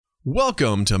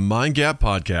Welcome to Mind Gap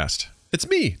Podcast. It's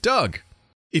me, Doug.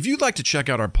 If you'd like to check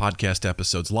out our podcast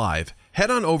episodes live, head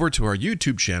on over to our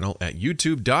YouTube channel at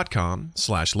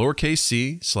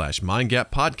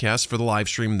youtube.com/c/mindgappodcast for the live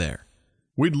stream there.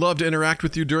 We'd love to interact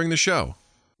with you during the show.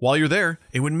 While you're there,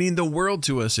 it would mean the world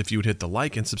to us if you would hit the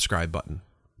like and subscribe button.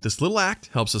 This little act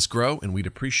helps us grow, and we'd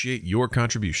appreciate your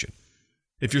contribution.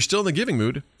 If you're still in the giving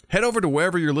mood, head over to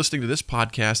wherever you're listening to this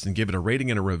podcast and give it a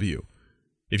rating and a review.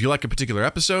 If you like a particular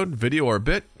episode, video, or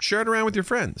bit, share it around with your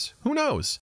friends. Who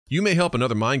knows? You may help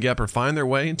another Mind Gapper find their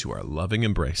way into our loving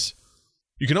embrace.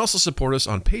 You can also support us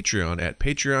on Patreon at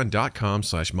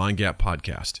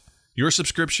patreon.com/mindgappodcast. Your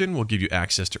subscription will give you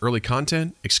access to early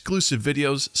content, exclusive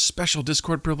videos, special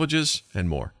Discord privileges, and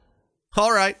more.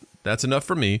 All right, that's enough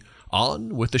for me.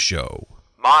 On with the show.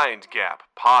 Mind Gap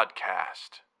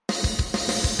Podcast.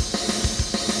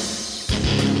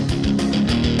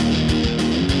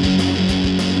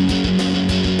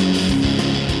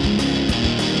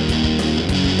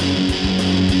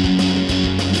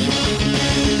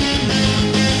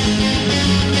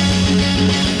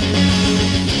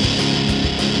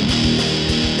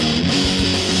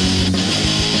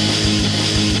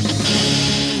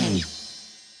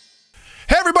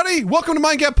 Hey everybody, welcome to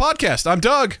Mind Gap Podcast. I'm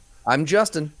Doug. I'm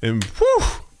Justin. And whew,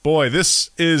 boy, this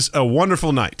is a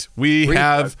wonderful night. We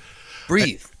have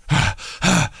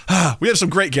some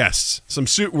great guests.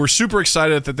 We're super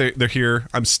excited that they're here.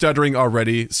 I'm stuttering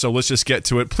already, so let's just get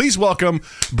to it. Please welcome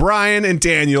Brian and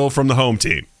Daniel from the home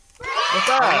team. What's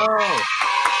up?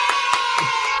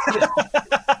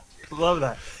 Love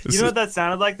that. You know what that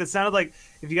sounded like? That sounded like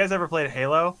if you guys ever played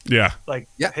Halo. Yeah.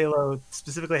 Halo,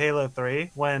 specifically Halo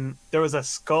 3, when there was a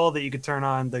skull that you could turn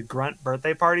on, the Grunt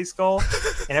birthday party skull,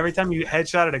 and every time you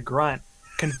headshotted a Grunt,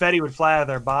 confetti would fly out of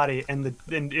their body, and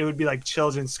it would be like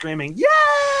children screaming, "Yay!"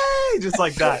 Just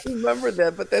like that. I remember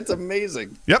that, but that's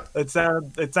amazing. Yep. It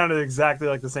sounded exactly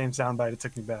like the same soundbite. It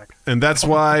took me back. And that's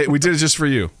why we did it just for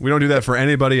you. We don't do that for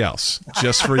anybody else.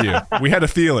 Just for you. We had a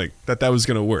feeling that was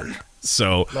going to work.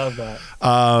 So love that.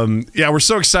 Yeah, we're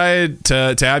so excited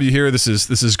to have you here. This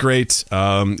is great.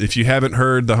 If you haven't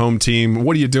heard the home team,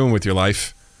 what are you doing with your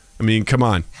life? I mean, come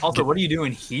on. Also, what are you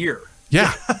doing here?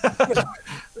 Yeah.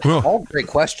 Well, all great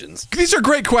questions. These are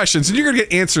great questions, and you're going to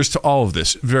get answers to all of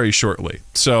this very shortly.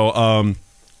 So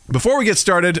before we get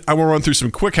started, I want to run through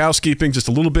some quick housekeeping, just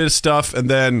a little bit of stuff, and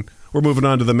then we're moving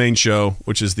on to the main show,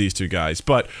 which is these two guys.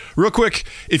 But real quick,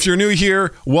 if you're new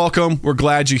here, welcome. We're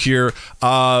glad you're here.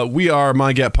 We are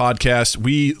Mind Gap Podcast.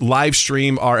 We live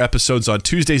stream our episodes on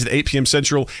Tuesdays at 8 p.m.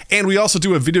 Central, and we also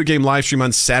do a video game live stream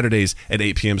on Saturdays at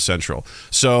 8 p.m. Central.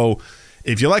 So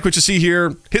if you like what you see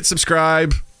here, hit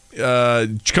subscribe.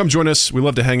 Come join us. We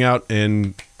love to hang out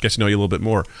and get to know you a little bit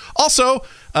more. Also,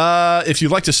 if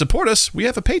you'd like to support us, we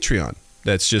have a Patreon.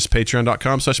 That's just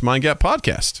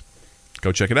patreon.com/mindgappodcast.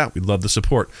 Go check it out. We'd love the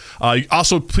support.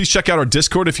 Also, please check out our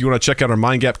Discord if you want to check out our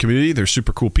Mind Gap community. They're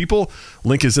super cool people.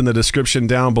 Link is in the description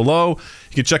down below.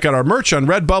 You can check out our merch on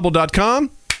redbubble.com.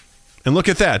 And look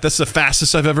at that. That's the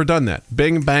fastest I've ever done that.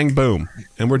 Bing, bang, boom.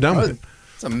 And we're done with it.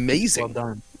 It's amazing. Well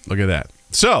done. Look at that.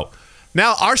 So,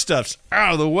 now our stuff's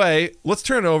out of the way. Let's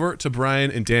turn it over to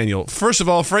Brian and Daniel. First of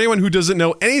all, for anyone who doesn't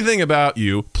know anything about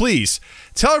you, please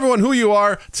tell everyone who you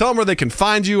are. Tell them where they can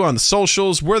find you on the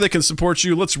socials, where they can support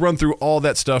you. Let's run through all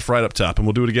that stuff right up top, and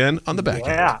we'll do it again on the back end.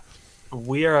 Yeah.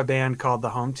 We are a band called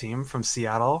The Home Team from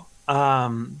Seattle.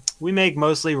 We make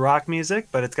mostly rock music,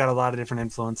 but it's got a lot of different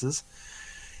influences.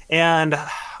 And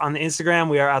on the Instagram,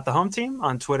 we are at The Home Team.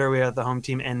 On Twitter, we are at The Home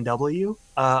Team NW.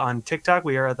 On TikTok,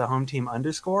 we are at The Home Team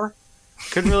 _.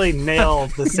 Couldn't really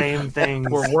nail the same thing.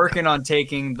 We're working on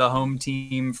taking the home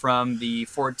team from the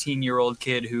 14-year-old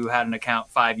kid who had an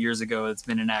account 5 years ago that's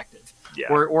been inactive.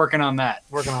 Yeah. We're working on that.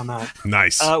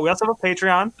 Nice. We also have a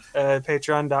Patreon,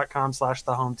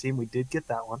 patreon.com/thehometeam. We did get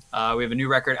that one. We have a new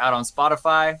record out on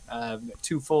Spotify,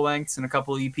 2 full lengths and a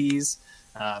couple EPs.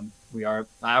 We're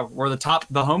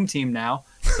the home team now.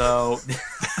 So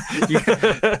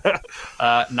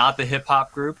not the hip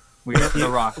hop group. We are the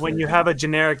rock. When you have a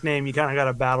generic name, you kind of got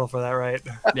to battle for that, right?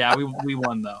 Yeah, we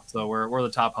won though, so we're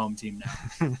the top home team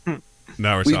now.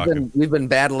 Now we're talking. We've been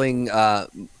battling a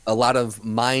lot of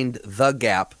Mind the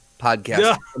Gap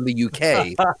podcasts from the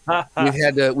UK.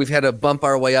 We've had to bump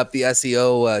our way up the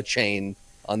SEO chain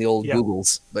on the old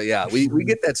Googles, but yeah, we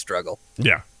get that struggle.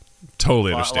 Yeah,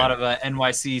 totally understand. A lot of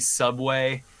NYC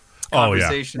subway. Oh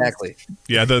yeah, exactly.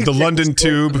 Yeah, the London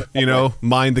Tube,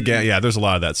 Mind the Gap. Yeah, there's a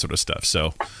lot of that sort of stuff.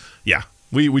 So, yeah,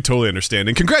 we totally understand.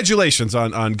 And congratulations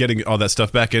on getting all that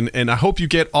stuff back. And I hope you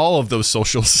get all of those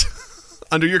socials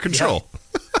under your control.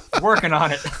 Yeah. Working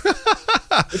on it.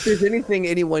 if there's anything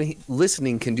anyone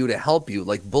listening can do to help you,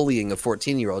 like bullying a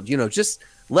 14-year-old, just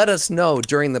let us know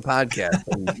during the podcast,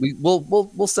 and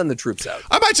we'll send the troops out.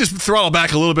 I might just throttle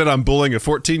back a little bit on bullying a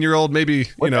 14-year-old. Maybe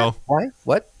Why?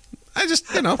 What? I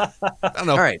just I don't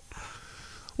know. All right.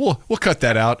 We'll cut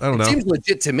that out. I don't know. Seems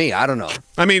legit to me. I don't know.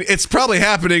 I mean, it's probably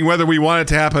happening whether we want it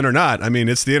to happen or not. I mean,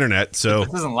 it's the internet, so.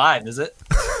 This isn't live, is it?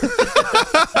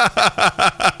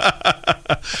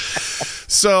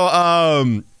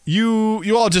 So,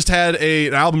 you all just had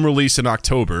an album release in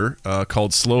October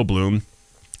called Slow Bloom.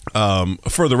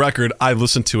 For the record, I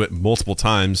listened to it multiple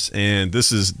times, and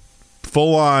this is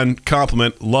full-on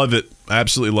compliment. Love it.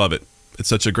 Absolutely love it. It's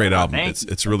such a great album.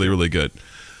 It's really, really good.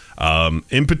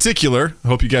 In particular, I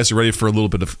hope you guys are ready for a little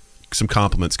bit of some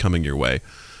compliments coming your way.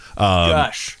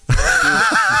 Gosh.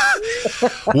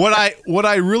 What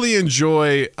I really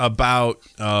enjoy about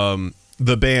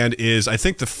the band is, I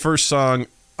think the first song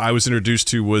I was introduced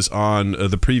to was on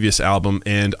the previous album,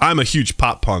 and I'm a huge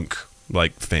pop punk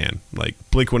fan, like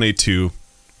Blink-182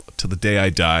 to the day I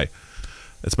die.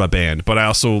 That's my band. But I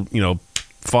also,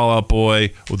 Fall Out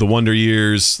Boy with the Wonder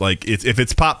Years. Like, if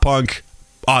it's pop punk,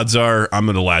 odds are I'm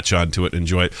going to latch on to it and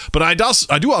enjoy it. But I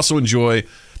do also enjoy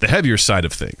the heavier side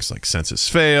of things, like Senses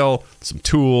Fail, some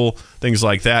Tool, things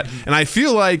like that. And I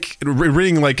feel like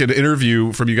reading like an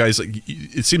interview from you guys,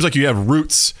 it seems like you have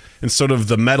roots in sort of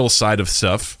the metal side of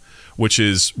stuff, which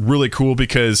is really cool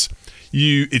because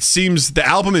it seems the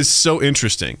album is so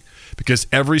interesting because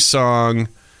every song.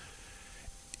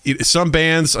 Some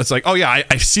bands, it's like, oh yeah,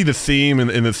 I see the theme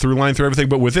and the through line through everything,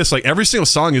 but with this, like every single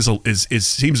song is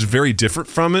seems very different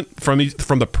from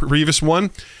the previous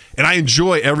one, and I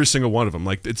enjoy every single one of them.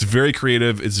 Like, it's very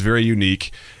creative, it's very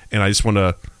unique, and I just want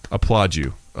to applaud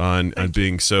you on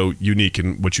being so unique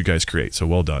in what you guys create. So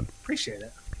well done. Appreciate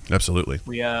it. Absolutely.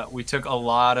 We took a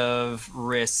lot of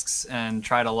risks and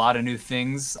tried a lot of new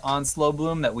things on Slow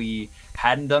Bloom that we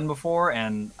hadn't done before,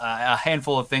 and a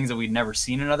handful of things that we'd never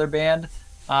seen another band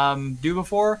do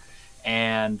before,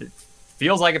 and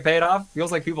feels like it paid off.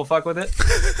 Feels like people fuck with it.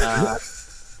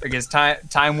 I guess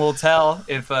time will tell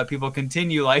if people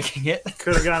continue liking it.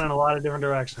 Could have gone in a lot of different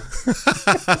directions.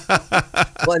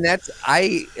 Well, and that's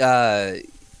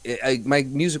my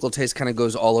musical taste kind of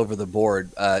goes all over the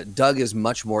board. Doug is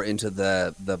much more into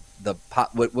the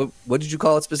pop. What did you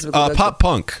call it specifically? Pop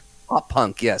punk. Pop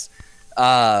punk, yes.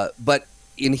 But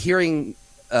in hearing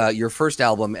your first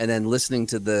album and then I listened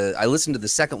to the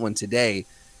second one today.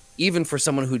 Even for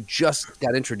someone who just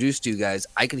got introduced to you guys,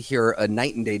 I could hear a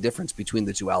night and day difference between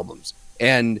the two albums.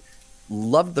 And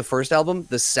loved the first album.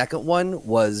 The second one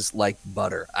was like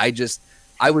butter. I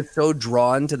was so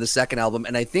drawn to the second album,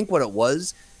 and I think what it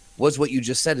was what you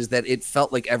just said, is that it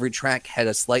felt like every track had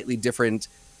a slightly different.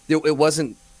 It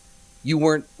wasn't. You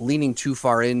weren't leaning too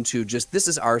far into just this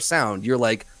is our sound. You're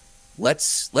like,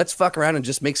 let's fuck around and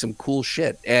just make some cool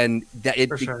shit, and that it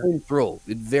came through.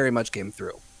 It very much came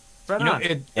through.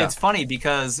 It's funny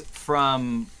because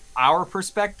from our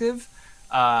perspective,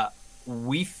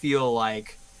 we feel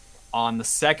like on the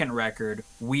second record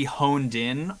we honed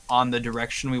in on the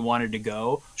direction we wanted to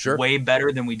go way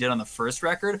better than we did on the first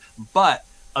record. But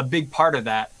a big part of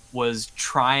that was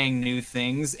trying new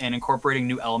things and incorporating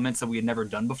new elements that we had never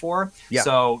done before. Yeah.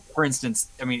 So, for instance,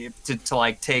 I mean, to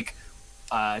like take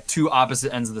two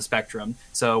opposite ends of the spectrum.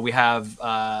 So we have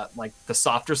like the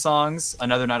softer songs,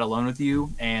 Another Night Alone with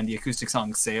You, and the acoustic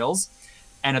song Sails.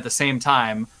 And at the same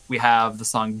time, we have the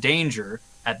song Danger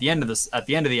at the end of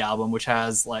the album, which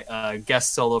has like a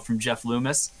guest solo from Jeff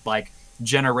Loomis, like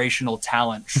generational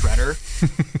talent shredder.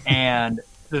 And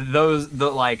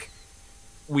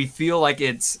we feel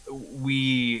like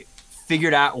we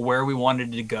figured out where we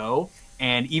wanted to go.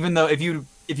 And even though if you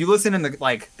listen in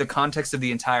the context of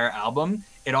the entire album,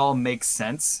 it all makes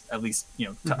sense, at least,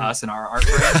 to us and our art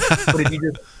brand.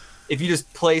 But if you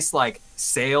just place like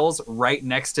Sails right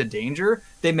next to Danger,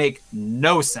 they make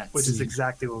no sense. Which is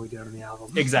exactly what we did on the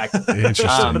album. Exactly.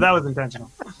 Interesting. But that was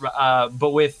intentional.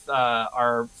 But with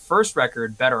our first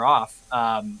record, Better Off,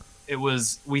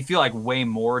 we feel like way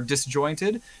more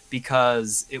disjointed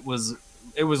because it was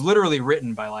literally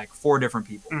written by like 4 different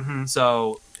people. Mm-hmm.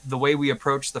 So the way we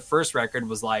approached the first record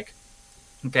was like,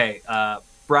 okay,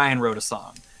 Brian wrote a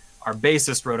song. Our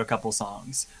bassist wrote a couple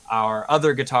songs. Our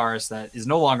other guitarist that is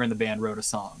no longer in the band wrote a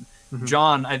song. Mm-hmm.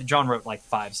 John wrote like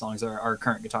 5 songs. Our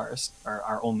current guitarist,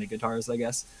 our only guitarist, I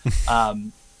guess.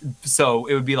 So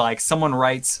it would be like someone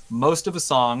writes most of a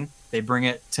song, they bring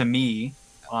it to me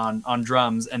on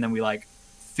drums, and then we like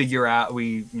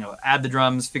add the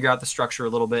drums, figure out the structure a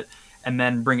little bit, and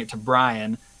then bring it to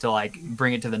Brian to like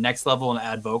bring it to the next level and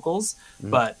add vocals.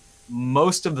 Mm-hmm. But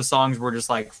most of the songs were just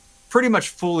like pretty much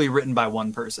fully written by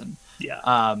one person.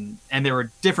 Yeah. And there were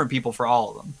different people for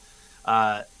all of them.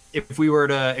 If we were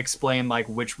to explain like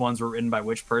which ones were written by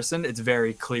which person, it's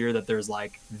very clear that there's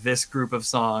like this group of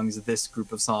songs.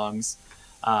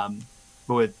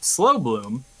 But with Slow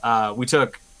Bloom, we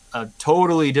took a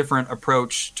totally different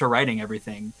approach to writing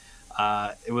everything.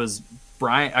 It was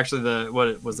Brian, actually,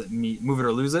 what was it? Move It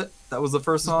or Lose It. That was the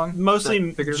first song.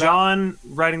 Mostly John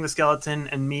writing the skeleton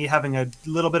and me having a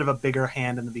little bit of a bigger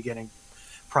hand in the beginning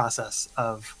process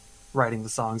of writing the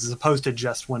songs, as opposed to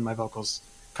just when my vocals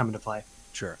come into play.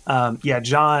 Sure.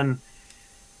 John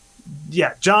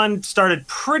started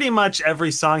pretty much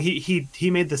every song. He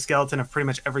made the skeleton of pretty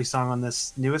much every song on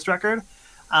this newest record.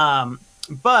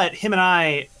 But him and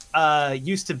I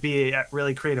used to be at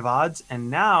really creative odds, and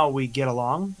now we get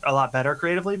along a lot better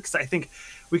creatively because I think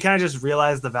we kind of just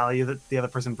realize the value that the other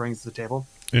person brings to the table.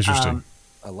 Interesting.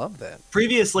 I love that.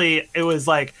 Previously, it was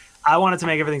like I wanted to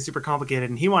make everything super complicated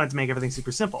and he wanted to make everything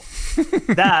super simple.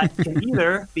 That can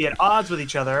either be at odds with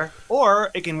each other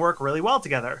or it can work really well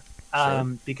together.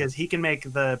 Because he can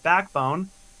make the backbone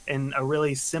in a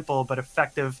really simple but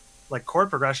effective like chord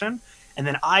progression, and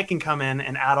then I can come in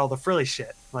and add all the frilly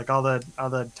shit, like all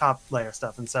the top layer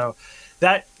stuff. And so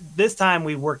that this time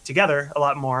we worked together a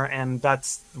lot more, and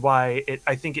that's why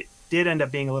I think it did end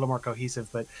up being a little more cohesive.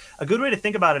 But a good way to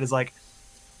think about it is like,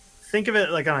 think of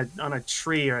it like on a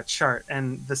tree or a chart,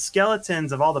 and the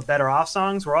skeletons of all the Better Off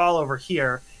songs were all over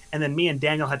here, and then me and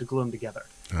Daniel had to glue them together.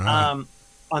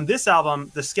 On this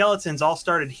album, the skeletons all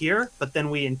started here, but then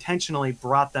we intentionally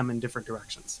brought them in different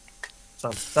directions. So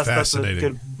that's a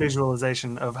good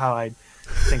visualization of how I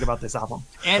think about this album.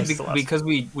 And because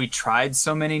we tried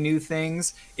so many new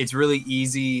things, it's really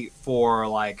easy for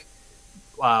like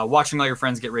watching All Your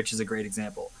Friends Get Rich is a great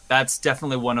example. That's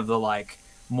definitely one of the like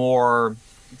more,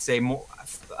 I don't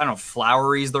know,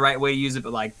 flowery is the right way to use it,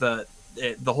 but like the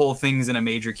whole thing's in a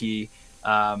major key.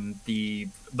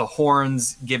 The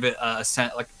horns give it a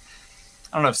sense, like,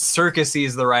 I don't know if circusy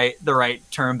is the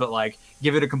right term, but like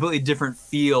give it a completely different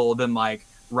feel than like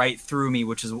Right Through Me,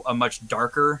 which is a much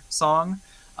darker song.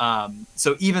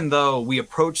 So even though we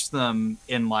approached them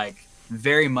in like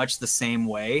very much the same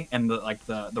way, and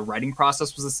the writing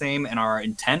process was the same and our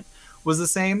intent was the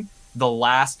same, the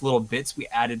last little bits we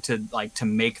added to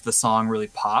make the song really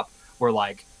pop were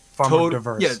like far more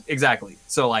diverse. Yeah, exactly.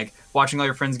 So like Watching All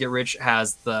Your Friends Get Rich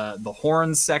has the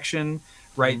horns section.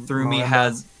 Right Through Me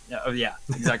has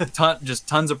exactly just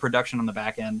tons of production on the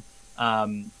back end.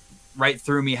 Right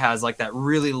Through Me has like that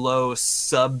really low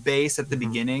sub bass at the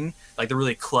beginning, like the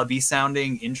really clubby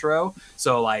sounding intro.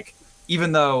 So like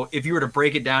even though if you were to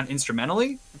break it down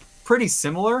instrumentally, pretty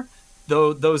similar,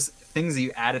 though those things that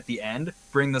you add at the end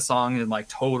bring the song in like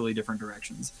totally different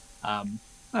directions.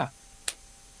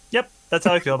 Yep, that's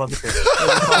how I feel about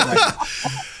the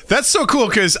That's so cool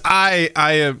because I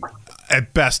am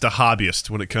at best a hobbyist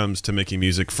when it comes to making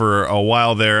music. For a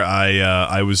while there,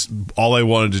 I was all I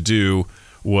wanted to do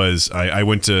was I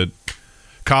went to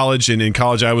college, and in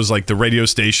college I was like the radio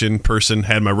station person,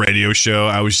 had my radio show.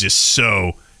 I was just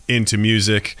so into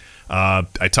music.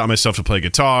 I taught myself to play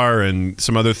guitar and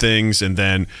some other things, and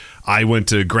then I went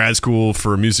to grad school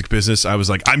for music business. I was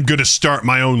like, I'm going to start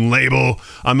my own label.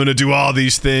 I'm going to do all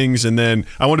these things, and then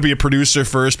I want to be a producer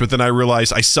first, but then I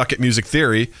realized I suck at music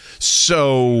theory.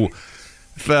 So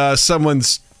if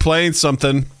someone's playing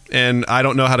something and I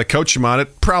don't know how to coach them on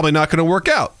it, probably not going to work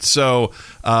out. So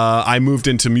I moved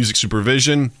into music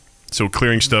supervision, so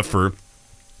clearing stuff for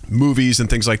movies and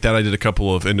things like that. I did a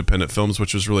couple of independent films,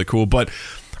 which was really cool, but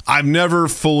I've never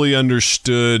fully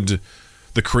understood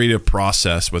the creative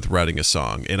process with writing a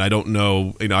song, and I don't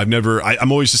know,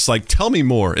 I'm always just like, tell me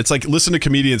more. It's like listen to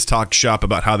comedians talk shop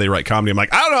about how they write comedy. I'm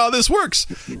like, I don't know how this works.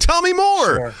 Tell me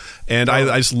more. Sure. And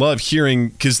I just love hearing,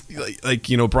 because like,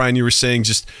 Brian, you were saying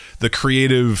just the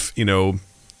creative,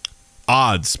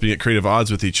 odds, being at creative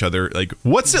odds with each other. Like,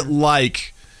 what's it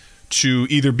like to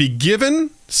either be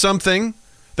given something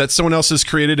that someone else has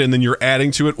created and then you're adding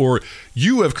to it, or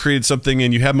you have created something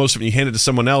and you have most of it and you hand it to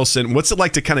someone else, and what's it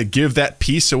like to kind of give that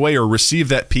piece away or receive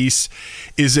that piece?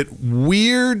 Is it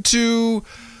weird to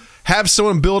have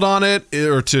someone build on it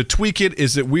or to tweak it?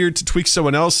 Is it weird to tweak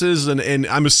someone else's? And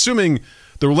I'm assuming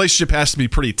the relationship has to be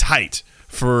pretty tight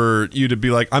for you to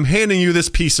be like, I'm handing you this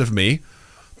piece of me,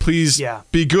 please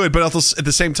be good, but at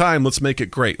the same time, let's make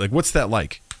it great. Like, what's that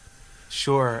like?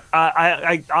 Sure.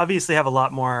 I obviously have a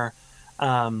lot more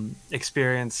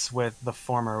experience with the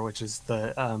former, which is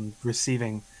the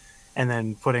receiving and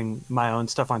then putting my own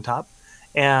stuff on top.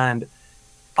 And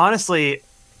honestly,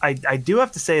 I do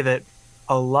have to say that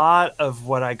a lot of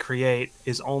what I create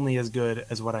is only as good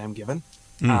as what I am given.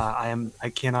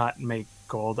 I cannot make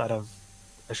gold out of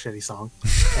a shitty song,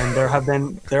 and there have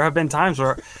been times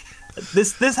where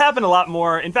this happened a lot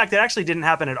more. In fact, it actually didn't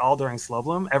happen at all during Slow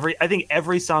Bloom. I think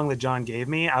every song that John gave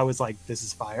me, I was like, this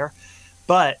is fire.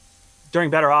 But during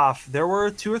Better Off, there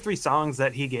were 2 or 3 songs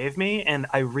that he gave me, and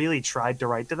I really tried to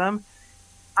write to them.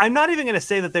 I'm not even going to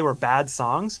say that they were bad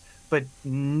songs, but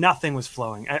nothing was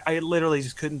flowing. I literally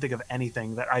just couldn't think of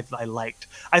anything that I liked.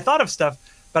 I thought of stuff,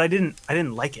 but I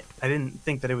didn't like it. I didn't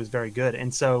think that it was very good.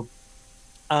 And so,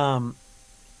 I'm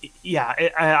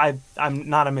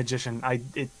not a magician.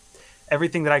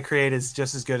 Everything that I create is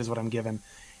just as good as what I'm given.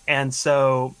 And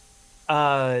so,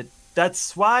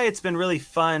 that's why it's been really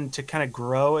fun to kind of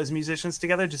grow as musicians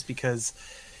together, just because,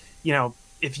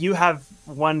 if you have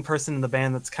one person in the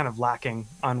band that's kind of lacking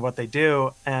on what they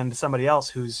do and somebody else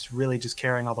who's really just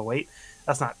carrying all the weight,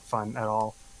 that's not fun at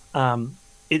all.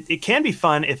 It can be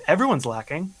fun if everyone's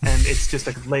lacking and it's just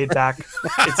a laid back,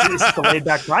 it's a laid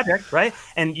back project, right?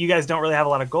 And you guys don't really have a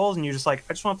lot of goals and you're just like,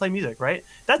 I just want to play music, right?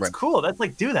 That's right. Cool. That's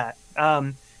like, do that.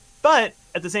 But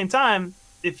at the same time,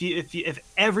 if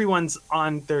everyone's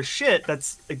on their shit,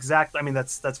 that's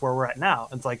where we're at now.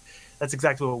 It's like, that's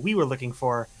exactly what we were looking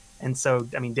for. And so,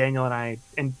 Daniel and I,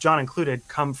 and John included,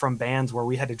 come from bands where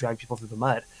we had to drag people through the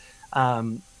mud.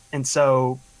 And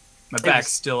so... My back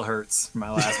still hurts from my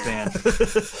last band.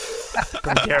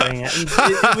 From carrying it.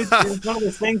 It was one of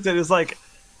those things that was like,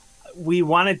 we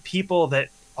wanted people that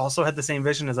also had the same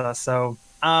vision as us. So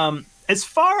as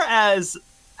far as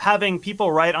having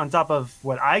people write on top of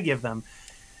what I give them,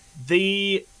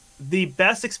 the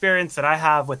best experience that I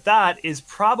have with that is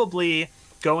probably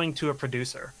going to a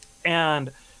producer.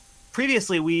 And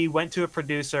previously, we went to a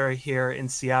producer here in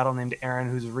Seattle named Aaron,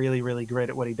 who's really, really great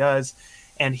at what he does.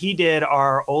 And he did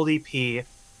our old EP,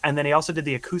 and then he also did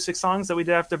the acoustic songs that we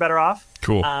did after Better Off.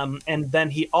 Cool. And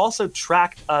then he also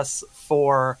tracked us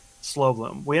for Slow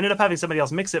Bloom. We ended up having somebody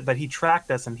else mix it, but he tracked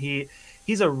us, and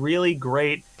he's a really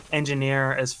great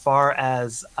engineer as far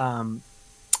as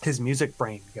his music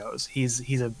brain goes. He's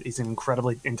an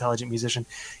incredibly intelligent musician.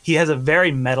 He has a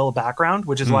very metal background,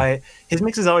 which is why his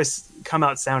mixes always come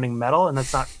out sounding metal, and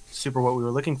that's not super what we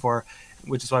were looking for,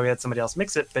 which is why we had somebody else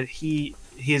mix it. But he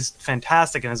is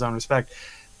fantastic in his own respect.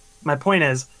 My point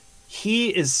is, he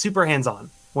is super hands-on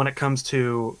when it comes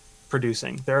to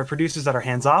producing. There are producers that are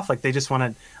hands-off, like they just want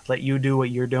to let you do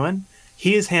what you're doing.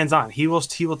 He is hands-on. He will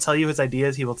tell you his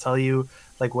ideas. He will tell you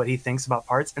like what he thinks about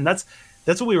parts, and that's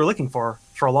what we were looking for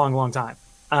a long, long time.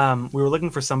 We were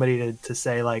looking for somebody to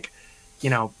say like,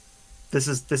 this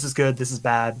is good, this is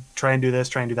bad. Try and do this.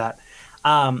 Try and do that.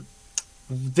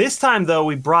 This time though,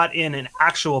 we brought in an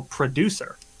actual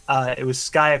producer. It was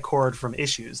Sky Accord from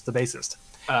Issues, the bassist,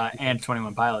 and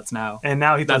 21 Pilots now. And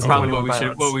now that's probably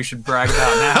what we should brag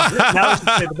about now. Now we should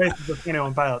say the bassist of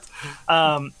 21 Pilots.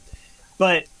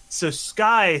 But so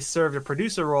Sky served a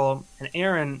producer role, and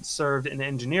Aaron served an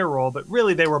engineer role. But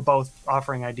really, they were both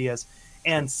offering ideas.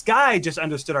 And Sky just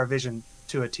understood our vision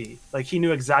to a T. Like he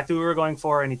knew exactly what we were going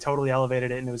for, and he totally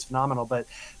elevated it, and it was phenomenal. But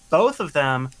both of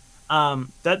them.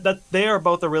 That they are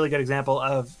both a really good example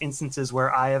of instances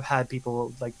where I have had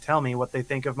people like tell me what they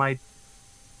think of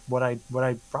what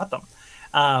I brought them,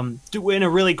 in a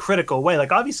really critical way.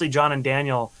 Like obviously John and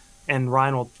Daniel and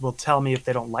Ryan will tell me if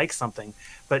they don't like something,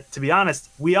 but to be honest,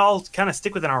 we all kind of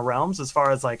stick within our realms as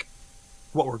far as like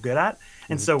what we're good at.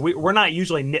 And so we're not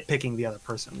usually nitpicking the other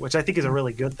person, which I think is a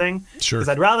really good thing. Sure. Because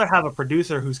I'd rather have a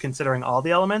producer who's considering all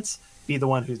the elements be the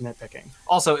one who's nitpicking.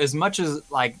 Also, as much as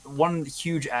like one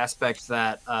huge aspect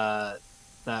that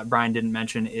Brian didn't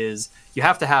mention is you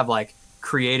have to have like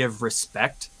creative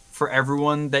respect for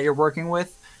everyone that you're working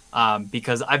with,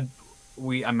 because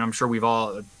I'm sure we've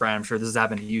all, Brian, I'm sure this has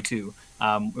happened to you too.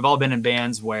 We've all been in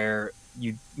bands where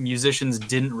musicians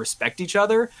didn't respect each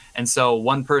other, and so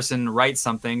one person writes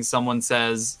something, someone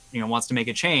says wants to make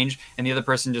a change, and the other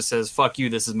person just says fuck you,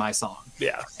 this is my song.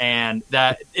 Yeah. And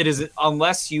that it is,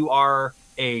 unless you are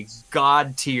a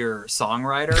god tier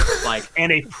songwriter like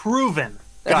and a proven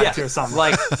god tier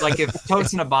songwriter, like if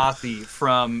Tosin Abasi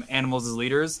from Animals as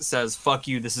Leaders says fuck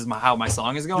you, this is how my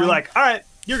song is going, you're like, all right,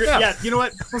 you're good. Yeah, you know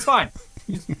what, it's fine.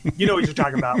 You know what you're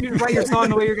talking about. You write your song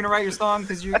the way you're going to write your song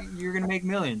because you're going to make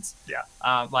millions. Yeah.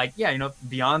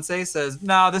 Beyonce says,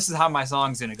 no, this is how my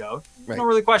song's going to go. Right. Don't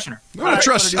really question her. I'm going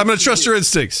to trust your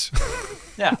instincts.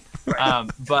 Yeah.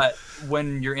 But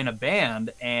when you're in a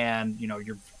band and,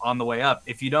 you're on the way up,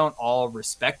 if you don't all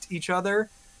respect each other,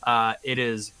 it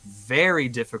is very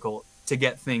difficult to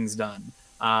get things done.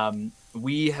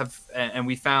 We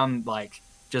found like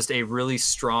just a really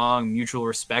strong mutual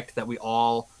respect that we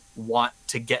all want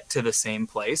to get to the same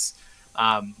place.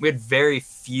 we had very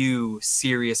few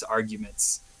serious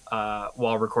arguments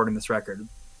while recording this record.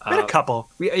 We had a couple.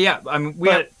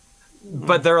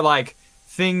 But they're like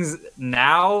things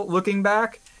now looking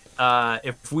back.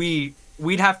 If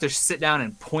we'd have to sit down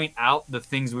and point out the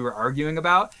things we were arguing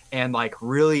about and like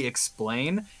really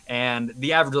explain, and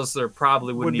the average listener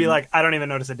probably would be like, I don't even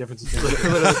notice a difference between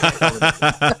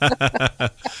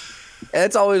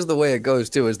It's always the way it goes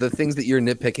too, is the things that you're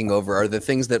nitpicking over are the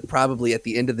things that probably at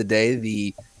the end of the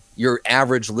day, your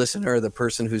average listener, the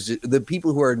person the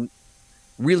people who are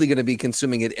really going to be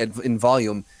consuming it in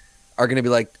volume are going to be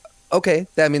like, okay,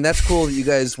 that's cool that you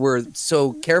guys were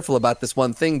so careful about this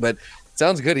one thing, but it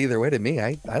sounds good either way to me.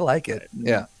 I like it.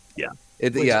 Yeah. Yeah.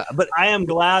 But I am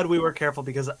glad we were careful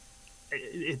because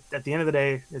at the end of the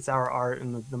day, it's our art.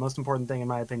 And the most important thing, in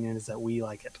my opinion, is that we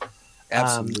like it.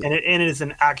 Absolutely. And it is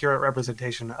an accurate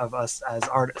representation of us as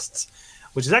artists,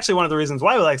 which is actually one of the reasons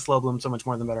why we like Slow Bloom so much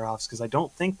more than Better Offs, because I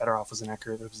don't think Better Off was an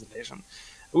accurate representation.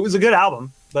 It was a good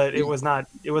album, but it wasn't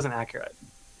accurate.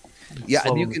 Yeah.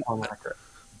 Slow And you Bloom can, is accurate.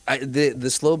 the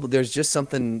slow, there's just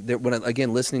something that when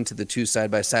again listening to the two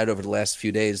side by side over the last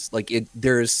few days, like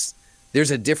there's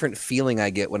a different feeling I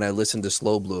get when I listen to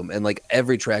Slow Bloom, and like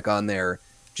every track on there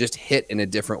just hit in a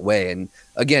different way. And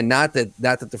again, not that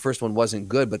the first one wasn't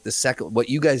good, but the second, what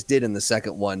you guys did in the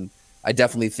second one, I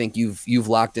definitely think you've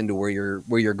locked into where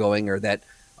you're going, or that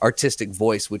artistic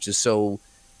voice, which is so.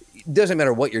 It doesn't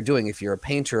matter what you're doing, if you're a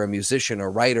painter, a musician, a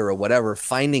writer, or whatever,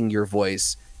 finding your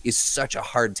voice is such a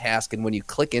hard task, and when you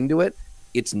click into it,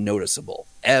 it's noticeable.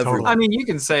 Totally. I mean, you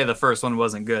can say the first one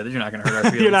wasn't good. You're not going to hurt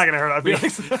our feelings. You're not going to hurt our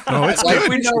feelings. No, it's Like, good.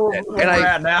 We know where we're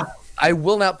at now. I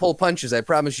will not pull punches, I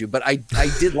promise you. But I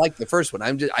did like the first one.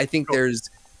 I think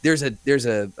there's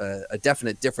a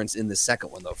definite difference in the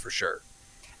second one, though, for sure.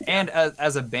 And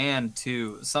as a band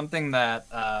too, something that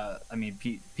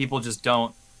people just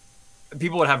don't.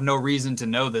 People would have no reason to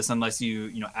know this unless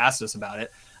you asked us about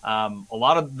it. A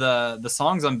lot of the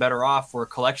songs on Better Off were a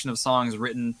collection of songs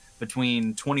written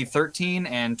between 2013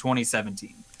 and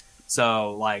 2017.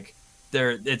 So like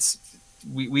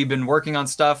we've been working on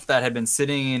stuff that had been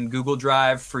sitting in Google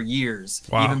Drive for years,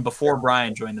 even before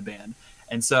Brian joined the band.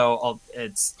 And so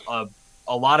it's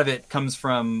a lot of it comes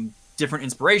from different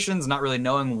inspirations, not really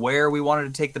knowing where we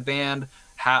wanted to take the band.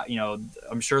 How,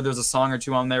 I'm sure there's a song or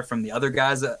two on there from the other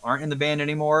guys that aren't in the band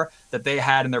anymore that they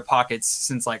had in their pockets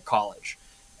since like college,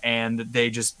 and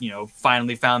they just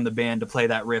finally found the band to play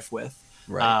that riff with.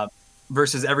 Right.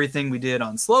 Versus everything we did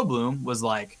on Slow Bloom was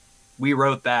like we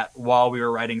wrote that while we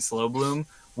were writing Slow Bloom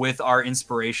with our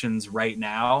inspirations right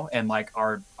now and like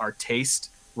our taste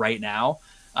right now.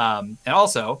 And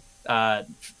also,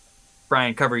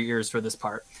 Brian, cover your ears for this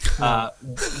part.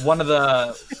 One of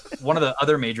the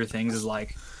other major things is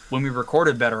like when we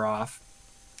recorded Better Off,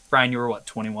 Brian, you were what,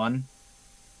 21,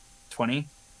 20?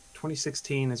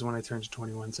 2016 is when I turned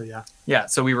 21. So yeah. Yeah.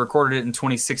 So we recorded it in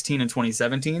 2016 and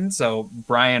 2017. So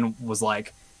Brian was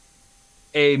like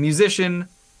a musician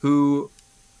who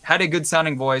had a good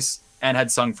sounding voice and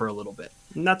had sung for a little bit.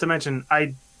 Not to mention,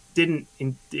 I didn't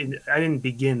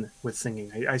begin with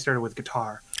singing. I started with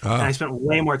guitar, and I spent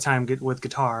way more time with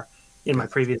guitar in my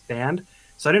previous band.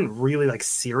 So I didn't really like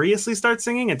seriously start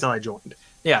singing until I joined.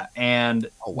 Yeah. And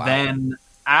then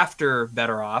after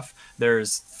Better Off,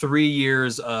 there's 3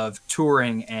 years of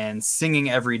touring and singing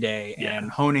every day and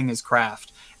honing his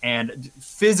craft and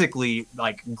physically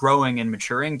like growing and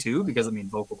maturing too, because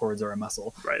vocal cords are a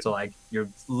muscle. Right. So like you're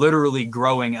literally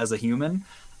growing as a human.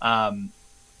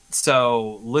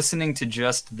 So listening to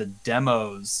just the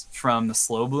demos from the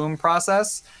Slow Bloom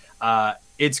process,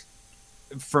 it's,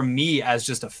 for me as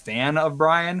just a fan of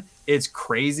Brian, it's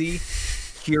crazy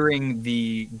hearing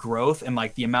the growth and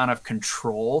like the amount of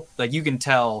control. Like you can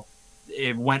tell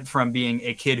it went from being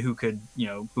a kid who could,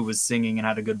 who was singing and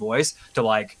had a good voice to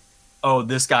like, oh,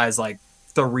 this guy's like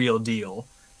the real deal.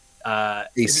 A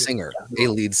singer, a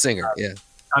lead singer. Yeah.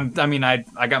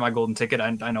 I got my golden ticket.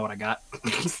 I know what I got.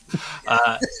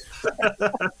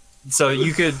 So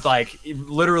you could like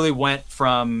literally went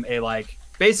from a like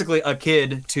basically a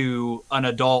kid to an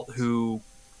adult who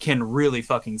can really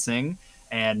fucking sing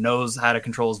and knows how to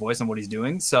control his voice and what he's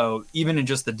doing. So even in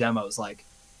just the demos, like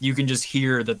you can just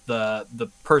hear that the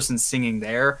person singing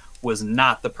there was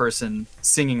not the person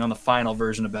singing on the final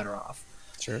version of Better Off.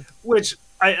 Sure. Which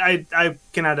I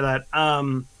can add to that.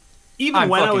 Even I'm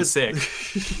when I fucking was sick.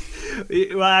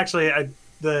 Well, actually,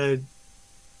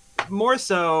 more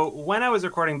so when I was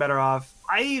recording Better Off,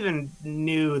 I even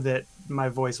knew that my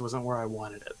voice wasn't where I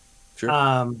wanted it.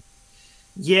 Sure.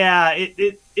 Yeah,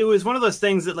 it was one of those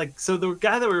things that like, so the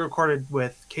guy that we recorded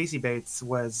with, Casey Bates,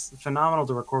 was phenomenal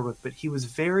to record with, but he was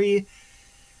very,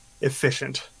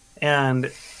 efficient,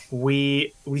 and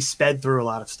we sped through a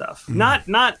lot of stuff.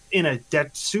 Not in a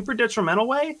super detrimental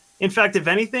way. In fact, if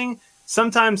anything,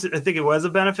 sometimes I think it was a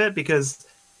benefit, because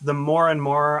the more and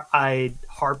more I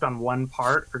harped on one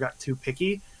part or got too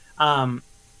picky,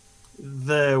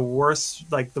 the worse,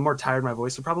 like the more tired my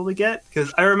voice would probably get.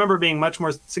 Because I remember being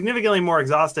significantly more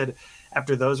exhausted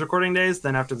after those recording days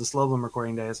than after the Slow Bloom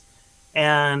recording days.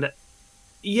 And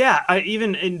yeah, I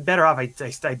didn't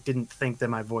think that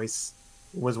my voice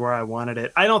was where I wanted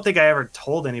it. I don't think I ever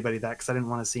told anybody that, because I didn't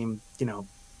want to seem,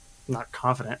 not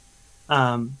confident.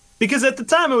 Because at the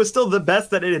time it was still the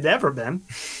best that it had ever been,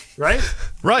 right?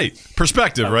 Right.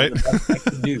 Perspective, right?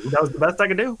 That was the best I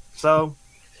could do. So,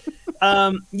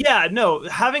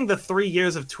 having the 3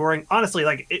 years of touring, honestly,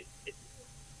 like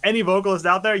any vocalist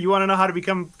out there, you want to know how to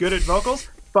become good at vocals?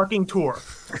 Fucking tour.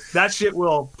 That shit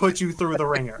will put you through the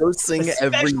ringer. Go sing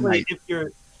every night.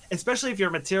 Especially if your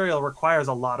material requires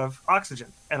a lot of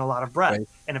oxygen and a lot of breath,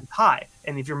 and if it's high,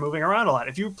 and if you're moving around a lot.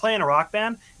 If you play in a rock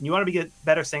band and you want to be a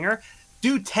better singer,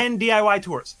 do 10 DIY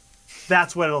tours.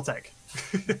 That's what it'll take.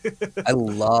 I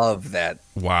love that.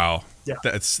 Wow. Yeah.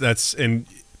 That's and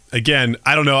again,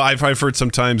 I don't know. I've heard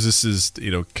sometimes this is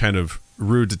kind of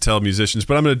rude to tell musicians,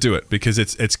 but I'm going to do it because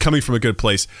it's coming from a good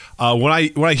place. When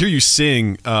I hear you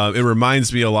sing, it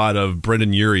reminds me a lot of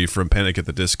Brendan Urie from Panic at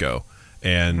the Disco,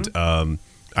 and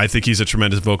I think he's a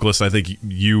tremendous vocalist. I think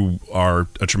you are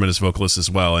a tremendous vocalist as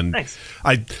well. And thanks.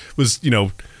 I was,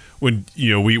 when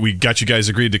we got you guys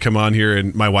agreed to come on here,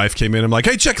 and my wife came in, I'm like,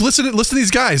 hey, check, listen to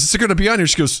these guys. They're going to be on here.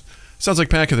 She goes, sounds like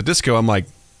Panic at the Disco. I'm like,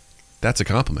 that's a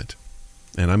compliment,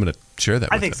 and I'm going to share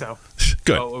that. I think so.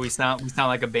 Good. So we sound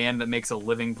like a band that makes a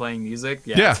living playing music.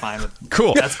 Yeah, yeah. That's fine.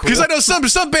 Cool. That's cool. Because I know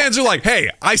some bands are like, hey,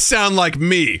 I sound like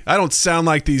me. I don't sound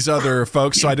like these other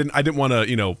folks. So I didn't want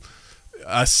to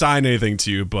assign anything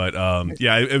to you, but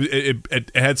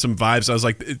it had some vibes. I was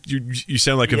like, you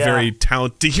sound like a very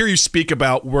talented. To hear you speak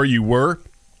about where you were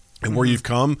and where you've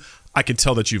come, I can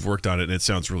tell that you've worked on it, and it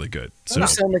sounds really good. So you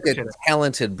sound like a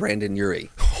talented Brandon Urie.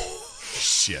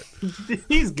 Shit,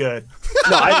 he's good.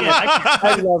 No,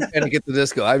 I love Panic at the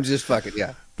Disco. I'm just fucking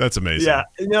That's amazing. Yeah,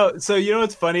 so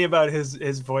what's funny about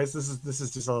his voice? This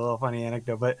is just a little funny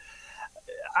anecdote, but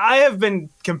I have been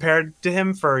compared to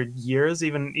him for years,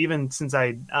 even since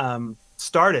I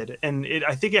started, and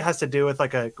I think it has to do with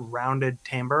like a rounded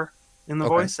timbre in the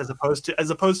voice as opposed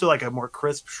to like a more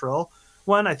crisp, shrill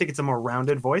one. I think it's a more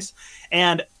rounded voice,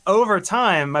 and over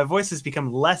time, my voice has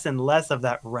become less and less of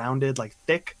that rounded, like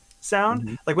thick sound.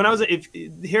 Mm-hmm. Like when I was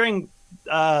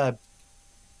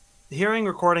hearing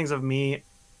recordings of me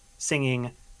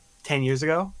singing 10 years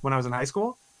ago when I was in high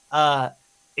school,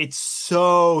 it's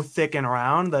so thick and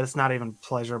round that it's not even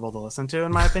pleasurable to listen to,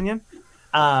 in my opinion.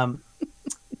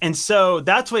 And so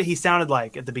that's what he sounded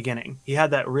like at the beginning. He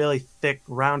had that really thick,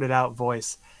 rounded out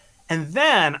voice. And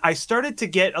then I started to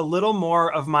get a little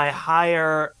more of my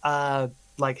higher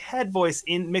like head voice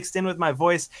mixed in with my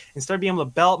voice, and started being able to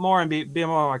belt more and be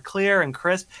more clear and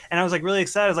crisp. And I was like really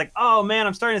excited. I was like, oh man,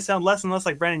 I'm starting to sound less and less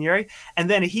like Brandon Urie. And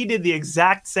then he did the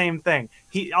exact same thing.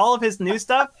 All of his new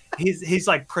stuff, he's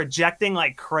like projecting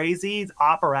like crazy. He's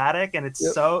operatic, and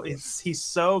he's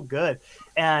so good.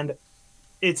 And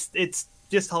it's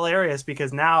just hilarious,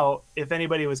 because now if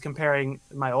anybody was comparing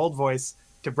my old voice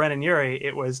to Brandon Urie,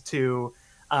 it was to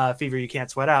Fever You Can't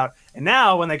Sweat Out. And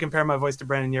now when they compare my voice to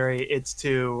Brandon Urie, it's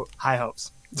to High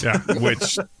Hopes. Yeah,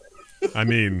 which, I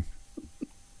mean,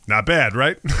 not bad,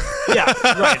 right? Yeah,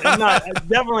 right. I'm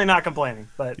definitely not complaining,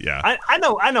 but yeah. I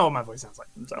know what my voice sounds like.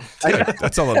 So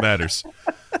that's all that matters.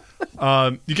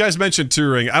 You guys mentioned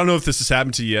touring. I don't know if this has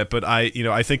happened to you yet, but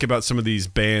I think about some of these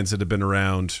bands that have been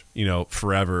around,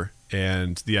 forever,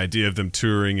 and the idea of them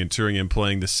touring and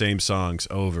playing the same songs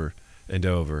over and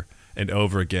over and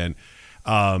over again.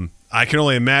 I can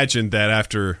only imagine that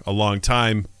after a long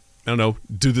time, I don't know,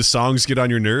 do the songs get on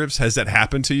your nerves? Has that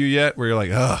happened to you yet, where you're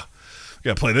like, oh, we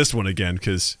got to play this one again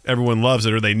because everyone loves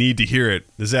it or they need to hear it?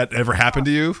 Does that ever happen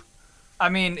to you? I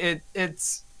mean,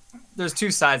 there's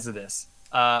two sides to this.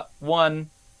 One,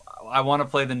 I want to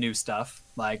play the new stuff.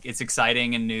 Like, it's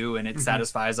exciting and new, and it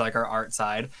satisfies like our art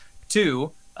side.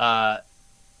 Two,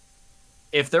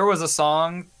 if there was a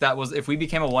song if we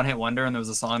became a one-hit wonder and there was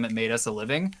a song that made us a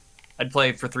living, I'd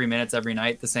play for 3 minutes every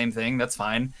night, the same thing. That's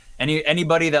fine.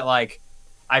 Anybody that, like,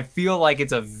 I feel like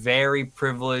it's a very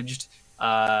privileged,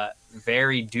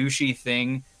 very douchey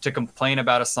thing to complain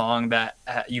about a song that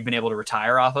you've been able to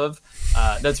retire off of.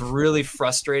 That's really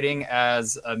frustrating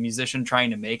as a musician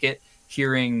trying to make it,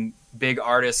 hearing big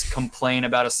artists complain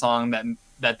about a song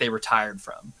that they retired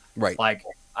from. Right.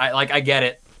 I get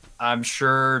it. I'm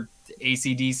sure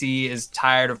AC/DC is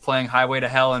tired of playing Highway to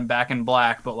Hell and Back in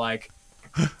Black, but like,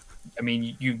 I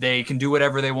mean, they can do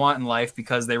whatever they want in life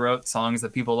because they wrote songs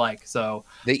that people like. So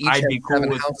they each have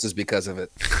 7 houses because of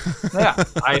it.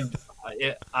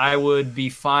 Yeah, I would be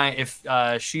fine if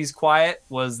She's Quiet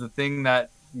was the thing that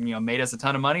made us a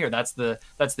ton of money, or that's the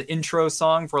intro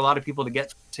song for a lot of people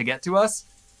to get to us.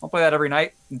 I'll play that every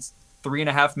night. It's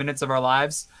 3.5 minutes of our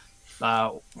lives.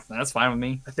 That's fine with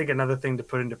me. I think another thing to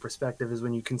put into perspective is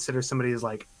when you consider somebody's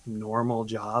like normal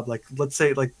job, like let's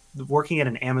say like working at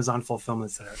an Amazon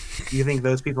fulfillment center. Do you think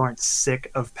those people aren't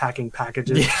sick of packing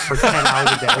packages for 10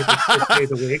 hours a day, for 6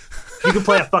 days a week? You can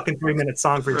play a fucking 3-minute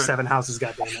song for your 7 houses,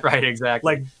 goddammit. Right,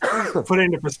 exactly. Like, put it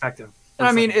into perspective.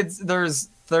 I mean, there's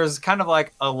kind of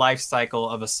like a life cycle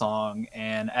of a song,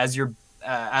 and as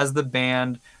the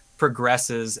band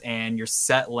progresses and your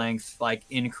set length like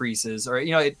increases, or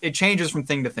it changes from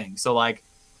thing to thing. So like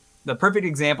the perfect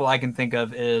example I can think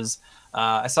of is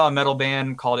I saw a metal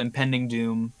band called Impending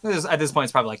Doom. At this point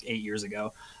it's probably like 8 years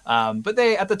ago, but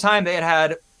they at the time they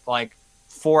had like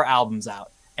 4 albums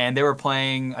out, and they were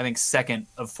playing I think second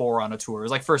of 4 on a tour. It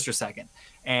was like first or second,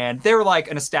 and they were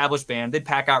like an established band. They'd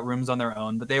pack out rooms on their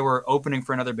own, but they were opening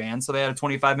for another band, so they had a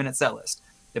 25-minute set list.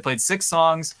 They played 6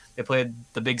 songs. They played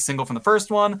the big single from the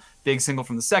first one, big single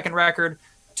from the second record,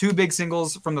 2 big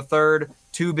singles from the third,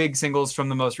 2 big singles from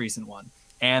the most recent one.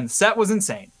 And the set was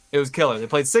insane. It was killer. They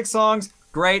played 6 songs.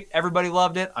 Great. Everybody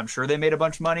loved it. I'm sure they made a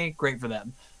bunch of money. Great for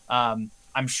them.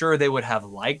 I'm sure they would have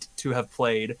liked to have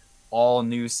played all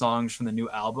new songs from the new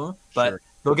album, but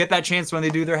they'll get that chance when they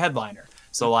do their headliner.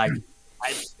 So like,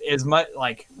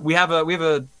 we have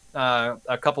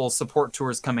a couple support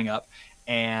tours coming up,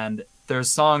 and there's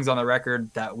songs on the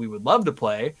record that we would love to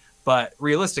play, but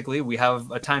realistically we have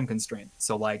a time constraint.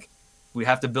 So like we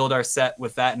have to build our set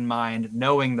with that in mind,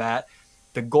 knowing that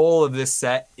the goal of this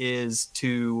set is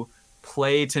to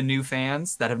play to new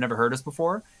fans that have never heard us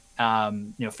before,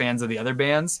 fans of the other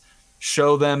bands,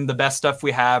 show them the best stuff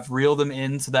we have, reel them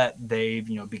in so that they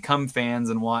become fans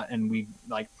and we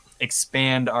like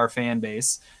expand our fan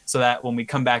base so that when we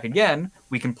come back again,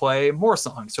 we can play more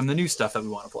songs from the new stuff that we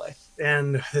want to play.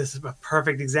 And this is a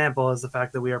perfect example is the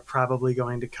fact that we are probably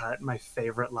going to cut my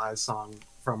favorite live song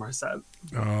from our set.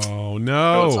 Oh,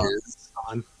 no.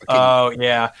 On. Oh,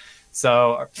 yeah.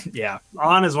 So, yeah.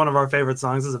 On is one of our favorite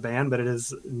songs as a band, but it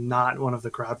is not one of the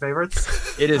crowd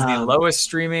favorites. It is the lowest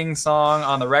streaming song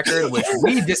on the record, which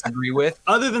we disagree with.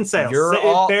 Other than Sales.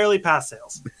 It barely passed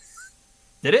Sales.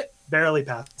 Did it? Barely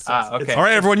passed Sales. Okay. All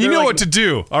right, everyone, you know what to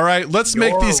do. All right, let's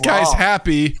make these guys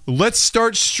happy. Let's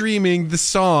start streaming the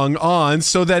song on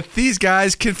so that these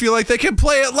guys can feel like they can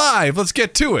play it live. Let's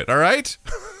get to it, all right?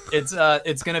 It's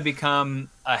going to become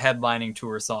a headlining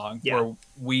tour song where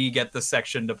we get the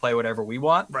section to play whatever we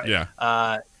want. Right.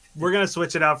 Yeah. We're going to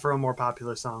switch it out for a more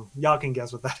popular song. Y'all can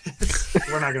guess what that is.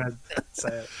 We're not going to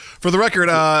say it. For the record,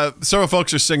 several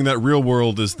folks are saying that Real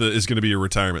World is going to be a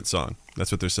retirement song.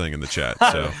 That's what they're saying in the chat.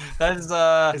 So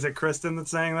that is it Kristen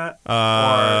that's saying that?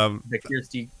 Or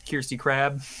the Kirsty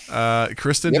Crab?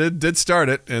 Kristen did start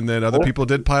it, and then other people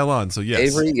did pile on. So yes.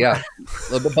 Avery, yeah.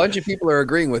 A bunch of people are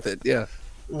agreeing with it, yeah.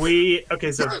 So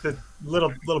the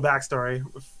little backstory.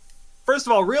 First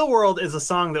of all, Real World is a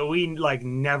song that we like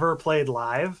never played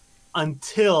live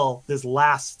until this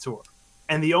last tour.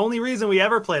 And the only reason we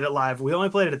ever played it live, we only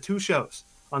played it at 2 shows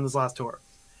on this last tour.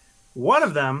 One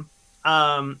of them,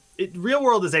 Real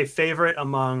World is a favorite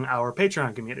among our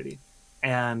Patreon community.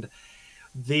 And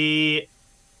the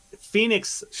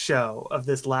Phoenix show of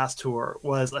this last tour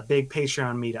was a big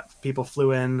Patreon meetup. People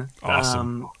flew in.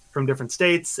 Awesome. From different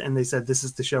states, and they said this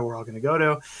is the show we're all going to go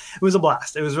to. It was a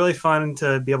blast. It was really fun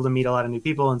to be able to meet a lot of new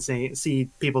people and see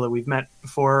people that we've met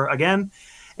before again.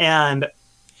 And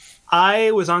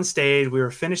I was on stage. We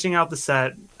were finishing out the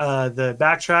set. The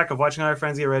backtrack of Watching All Our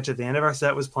Friends Get Rich at the end of our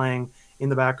set was playing in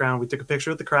the background. We took a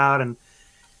picture with the crowd, and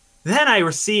then I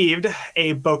received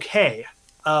a bouquet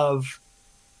of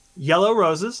yellow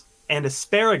roses and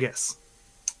asparagus.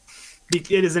 It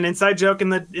is an inside joke in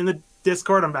the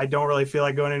Discord. I don't really feel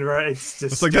like going into it.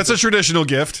 It's like that's a traditional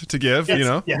gift to give,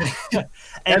 Yeah.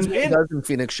 And it does in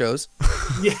Phoenix shows.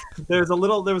 Yeah, there was a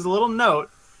little note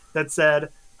that said,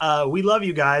 "We love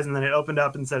you guys," and then it opened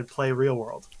up and said, "Play Real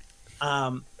World."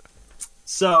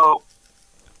 So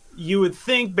you would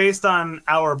think, based on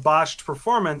our botched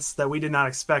performance, that we did not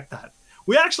expect that.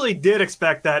 We actually did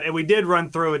expect that, and we did run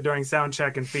through it during sound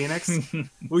check in Phoenix.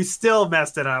 We still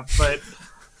messed it up, but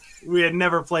we had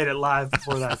never played it live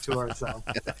before that tour, so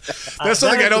that's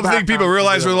something I don't think people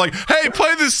realize. We're like, "Hey,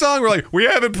 play this song." We're like, "We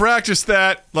haven't practiced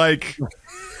that." Like,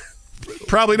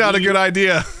 probably not a good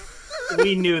idea.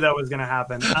 We knew that was going to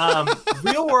happen.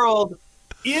 Real World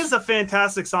is a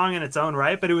fantastic song in its own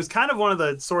right, but it was kind of one of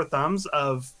the sore thumbs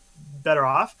of Better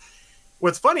Off.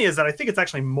 What's funny is that I think it's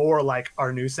actually more like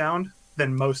our new sound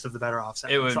than most of the Better Off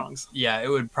songs. Yeah, it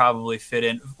would probably fit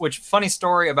in. Which, funny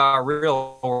story about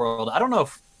Real World. I don't know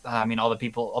if all the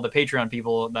Patreon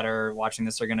people that are watching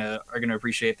this are gonna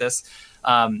appreciate this.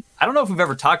 I don't know if we've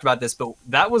ever talked about this, but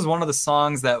that was one of the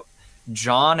songs that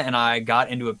John and I got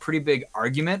into a pretty big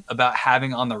argument about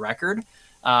having on the record.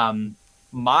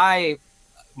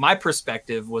 My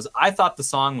perspective was I thought the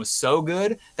song was so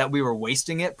good that we were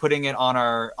wasting it putting it on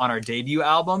our debut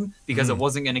album because it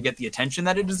wasn't going to get the attention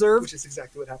that it deserved. Which is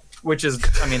exactly what happened.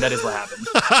 That is what happened.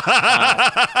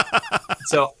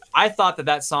 So I thought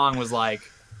that song was like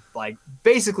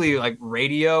basically like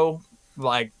radio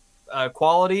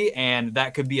quality, and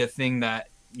that could be a thing that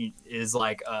is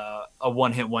like a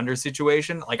one-hit wonder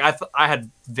situation. Like I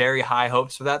had very high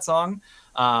hopes for that song.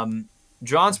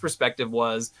 John's perspective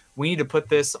was we need to put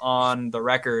this on the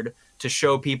record to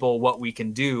show people what we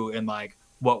can do and like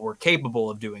what we're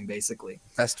capable of doing, basically.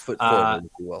 Best foot forward,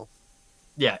 if you will.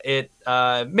 Yeah, it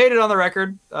made it on the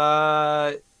record.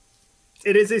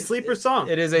 It is a sleeper song.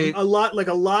 It is a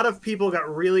lot of people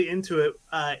got really into it,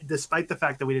 despite the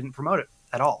fact that we didn't promote it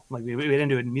at all. Like we didn't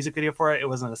do a music video for it. It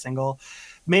wasn't a single,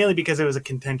 mainly because it was a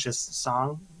contentious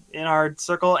song in our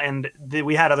circle, and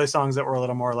we had other songs that were a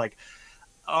little more like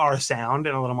our sound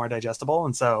and a little more digestible.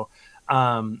 And so,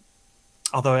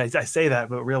 although I say that,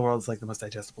 but Real World's like the most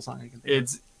digestible song I can think of.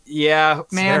 It's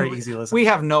very easy to listen. We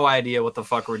have no idea what the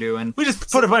fuck we're doing. We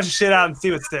just put a bunch of shit out and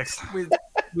see what sticks.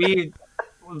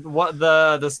 What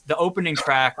the opening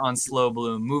track on Slow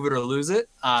Bloom, Move It or Lose It.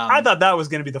 I thought that was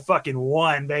going to be the fucking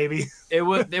one, baby. It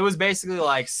was basically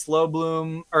like Slow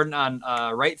Bloom or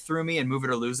Right Through Me and Move It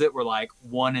or Lose It were like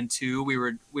 1 and 2.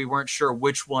 We weren't sure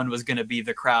which one was going to be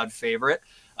the crowd favorite.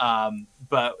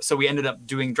 But so we ended up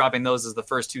dropping those as the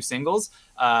first 2 singles.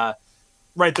 Right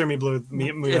Through Me blew me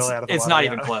out of the water. It's not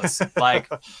even close. Like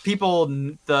people,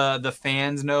 the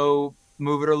fans know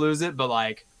Move It or Lose It, but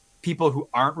like people who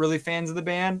aren't really fans of the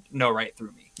band know Right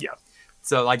Through Me. Yeah.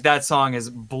 So like that song has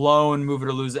blown Move It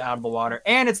or Lose It out of the water,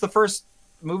 and it's the first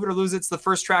Move It or Lose It's the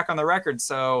first track on the record.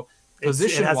 So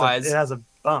position wise, it has a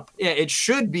bump. Yeah, it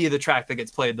should be the track that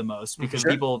gets played the most because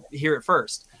people hear it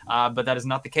first. But that is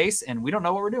not the case, and we don't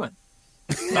know what we're doing.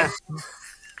 Isn't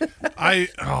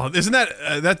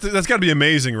that's got to be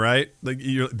amazing, right? Like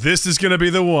this is going to be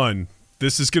the one.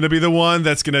 This is going to be the one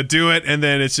that's going to do it, and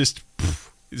then it's just.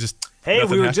 Hey,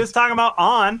 we were just talking about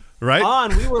On. Right?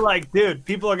 On, we were like, dude,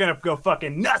 people are going to go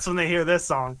fucking nuts when they hear this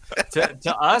song.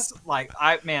 to us, like,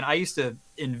 I used to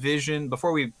envision,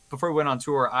 before we went on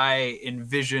tour, I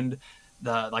envisioned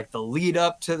the lead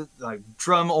up to the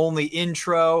drum only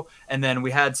intro, and then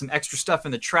we had some extra stuff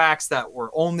in the tracks that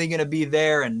were only going to be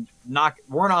there and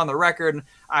weren't on the record.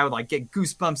 I would get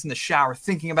goosebumps in the shower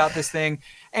thinking about this thing,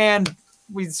 and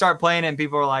we'd start playing it, and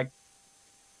people were like,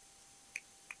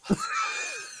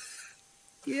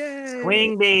 yay!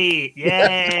 Swing beat,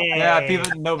 yay! Yeah,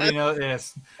 nobody knows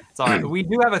this. It's all right. We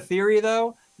do have a theory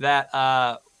though that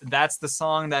that's the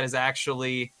song that is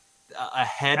actually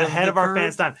ahead of our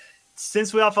fans' time.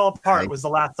 Since We All Fell Apart was the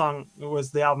last song.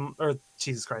 Was the album, or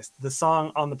Jesus Christ, the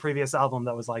song on the previous album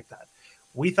that was like that.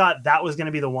 We thought that was going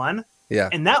to be the one. Yeah,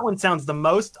 and that one sounds the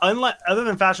most, other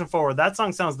than Fashion Forward, that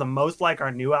song sounds the most like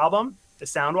our new album,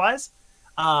 sound wise,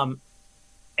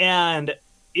 and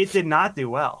it did not do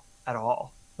well at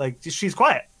all. Like She's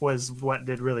Quiet was what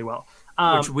did really well.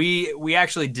 Which we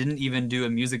actually didn't even do a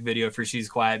music video for She's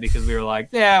Quiet because we were like,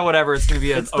 yeah, whatever, it's gonna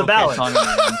be it's the ballad song.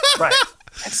 Right.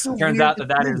 Turns out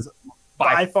that is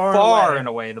by far and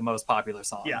away the most popular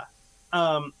song. Yeah.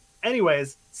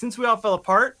 Anyways, Since We All Fell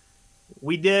Apart,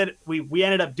 we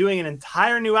ended up doing an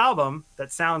entire new album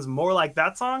that sounds more like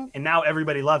that song, and now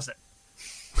everybody loves it.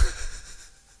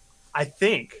 I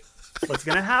think what's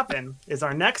going to happen is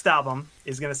our next album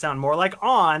is going to sound more like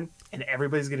On, and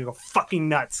everybody's going to go fucking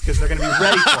nuts because they're going to be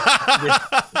ready for it.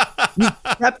 You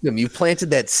kept them. You planted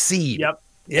that seed. Yep.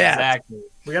 Yeah. Exactly.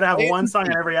 We got to have one song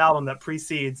on every album that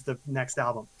precedes the next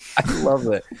album. I love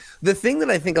it. The thing that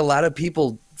I think a lot of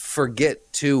people forget,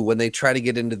 too, when they try to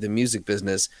get into the music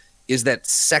business is that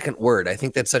second word. I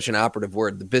think that's such an operative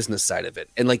word, the business side of it.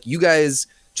 And you guys,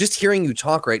 just hearing you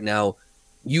talk right now,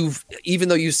 even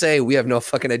though you say we have no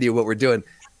fucking idea what we're doing,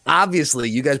 obviously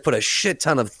you guys put a shit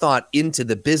ton of thought into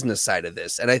the business side of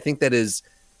this. And I think that is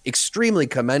extremely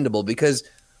commendable because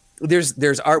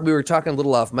there's art. We were talking a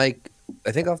little off mic,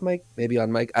 I think off mic, maybe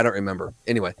on mic. I don't remember.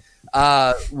 Anyway,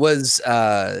 was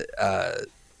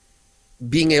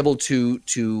being able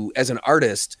to as an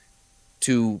artist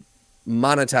to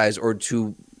monetize or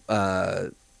to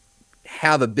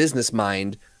have a business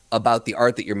mind about the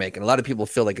art that you're making. A lot of people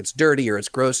feel like it's dirty or it's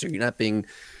gross or you're not being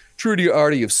true to your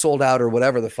art or you've sold out or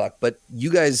whatever the fuck. But you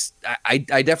guys, I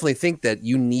definitely think that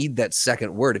you need that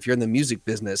second word. If you're in the music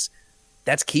business,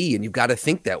 that's key, and you've got to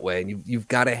think that way, and you've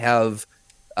got to have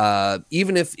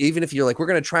even if you're like, we're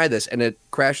going to try this and it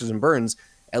crashes and burns,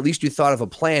 at least you thought of a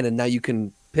plan, and now you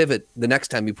can pivot the next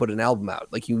time you put an album out.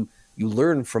 Like you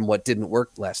learn from what didn't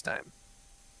work last time.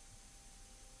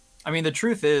 I mean, the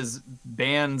truth is,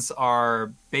 bands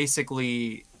are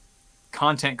basically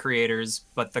content creators,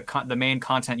 but the main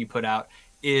content you put out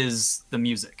is the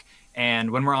music.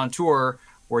 And when we're on tour,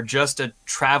 we're just a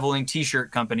traveling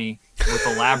T-shirt company with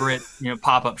elaborate,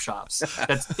 pop-up shops.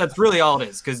 That's really all it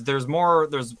is. Because there's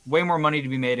way more money to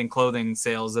be made in clothing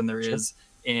sales than there is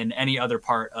in any other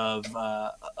part of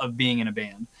being in a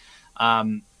band.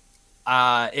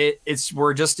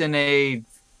 We're just in a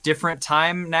different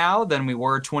time now than we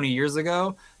were 20 years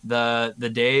ago.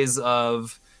 The days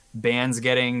of bands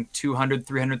getting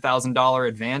 $200,000-$300,000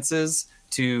 advances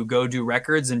to go do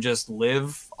records and just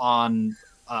live on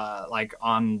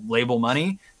label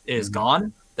money is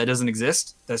gone. That doesn't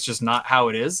exist. That's just not how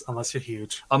it is. Unless you're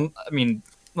huge. I mean,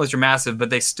 unless you're massive, but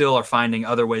they still are finding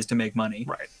other ways to make money.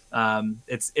 Right.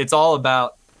 It's all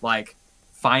about like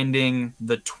finding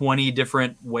the 20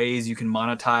 different ways you can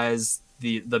monetize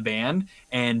the band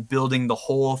and building the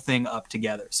whole thing up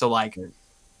together. So like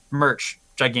merch,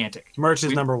 gigantic. Merch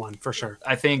is number one for sure.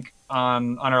 I think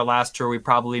on our last tour, we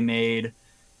probably made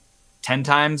 10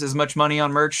 times as much money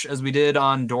on merch as we did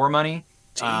on door money.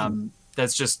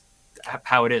 That's just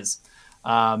how it is.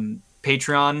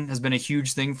 Patreon has been a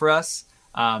huge thing for us.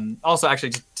 Also,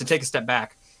 actually, to take a step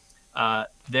back,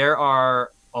 there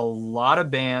are a lot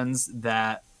of bands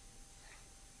that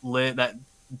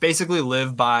basically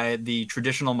live by the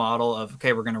traditional model of,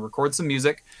 okay, we're going to record some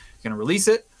music, we're going to release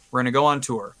it, we're going to go on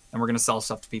tour, and we're going to sell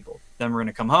stuff to people. Then we're going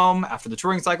to come home after the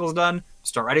touring cycle is done,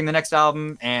 start writing the next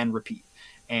album, and repeat.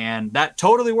 And that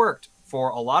totally worked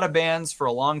for a lot of bands for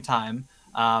a long time.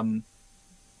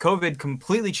 COVID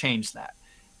completely changed that.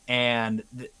 And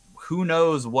who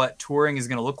knows what touring is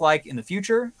going to look like in the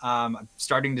future. I'm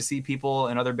starting to see people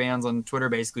and other bands on Twitter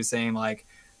basically saying like,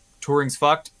 touring's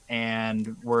fucked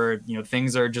and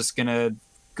things are just going to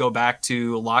go back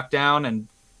to lockdown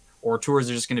or tours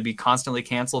are just going to be constantly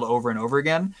canceled over and over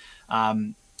again.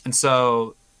 And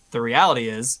so the reality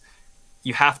is,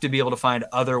 you have to be able to find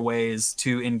other ways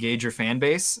to engage your fan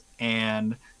base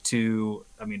and to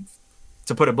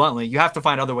put it bluntly, you have to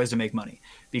find other ways to make money,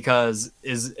 because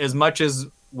as much as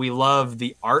we love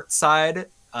the art side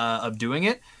of doing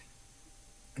it,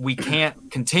 we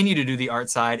can't continue to do the art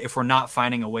side if we're not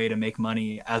finding a way to make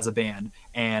money as a band.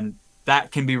 And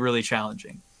that can be really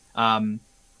challenging.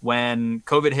 When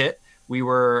COVID hit, we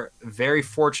were very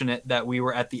fortunate that we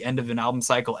were at the end of an album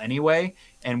cycle anyway,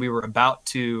 and we were about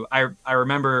to. I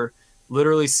remember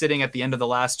literally sitting at the end of the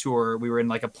last tour. We were in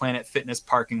like a Planet Fitness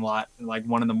parking lot, like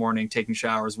 1 a.m, taking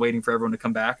showers, waiting for everyone to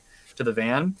come back to the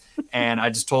van. And I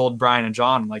just told Brian and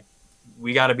John, like,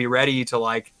 we got to be ready to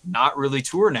like not really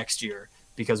tour next year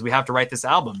because we have to write this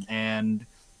album, and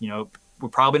we're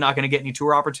probably not going to get any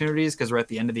tour opportunities because we're at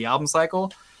the end of the album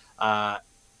cycle.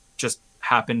 Just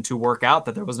happened to work out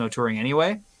that there was no touring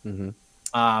anyway.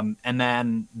 Mm-hmm. And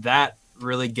then that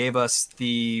really gave us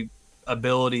the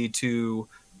ability to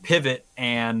pivot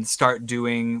and start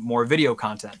doing more video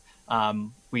content.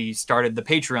 We started the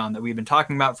Patreon that we've been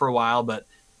talking about for a while, but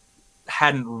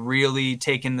hadn't really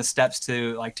taken the steps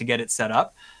to get it set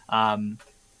up.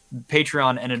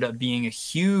 Patreon ended up being a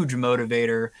huge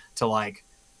motivator to like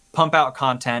pump out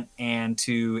content and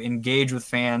to engage with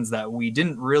fans that we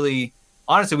didn't really,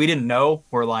 honestly, we didn't know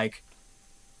were like,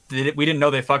 we didn't know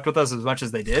they fucked with us as much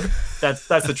as they did. That's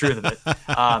the truth of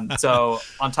it. So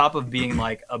on top of being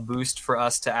like a boost for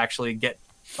us to actually get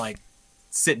like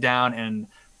sit down and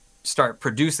start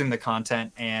producing the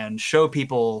content and show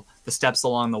people the steps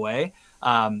along the way,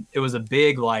 it was a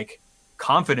big like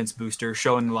confidence booster,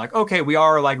 showing like, okay, we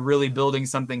are like really building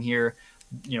something here.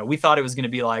 We thought it was going to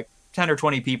be like 10 or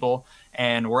 20 people,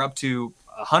 and we're up to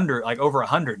 100, like over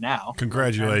 100 now.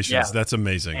 Congratulations. Yeah. That's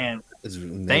amazing. And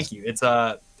thank you. It's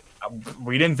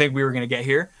we didn't think we were going to get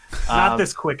here. Not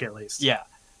this quick, at least. Yeah.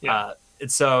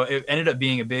 So it ended up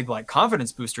being a big like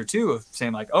confidence booster too, of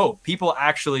saying like, oh, people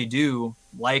actually do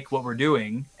like what we're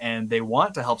doing and they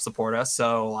want to help support us.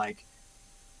 So like,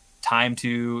 time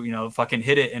to, fucking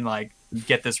hit it and like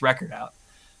get this record out.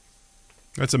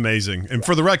 That's amazing. And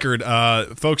for the record,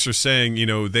 folks are saying,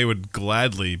 they would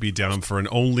gladly be down for an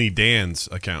Only Dan's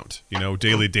account,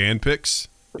 Daily Dan Picks.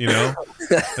 You know,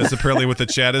 that's apparently what the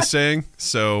chat is saying.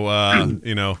 So,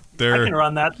 you know, I can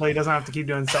run that so he doesn't have to keep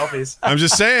doing selfies. I'm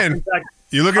just saying. In fact,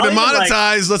 You looking to I'll even,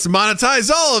 monetize? Let's monetize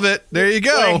all of it. There you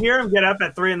when I go. hear him get up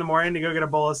at 3 a.m. to go get a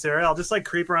bowl of cereal, I'll just like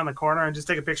creep around the corner and just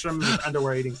take a picture of him in his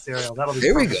underwear eating cereal. That'll be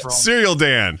There we perfect go. for him. Serial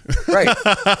Dan. Right.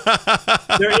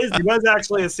 There was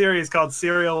actually a series called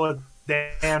Cereal with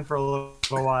Dan for a little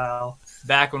while.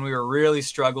 Back when we were really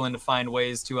struggling to find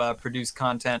ways to produce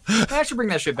content. I should bring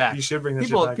that shit back. You should bring this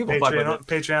People- shit back. people fuck with it.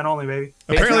 Patreon only, baby.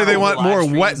 Apparently, they want Live more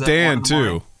streams Wet at 1 Dan in the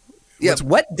morning. too. Yeah,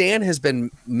 Wet Dan has been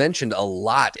mentioned a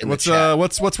lot in the chat.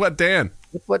 What's Wet Dan?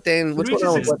 What's Wet Dan? What's we going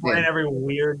on just with Wet explain Dan? every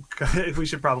weird. We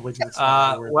should probably just explain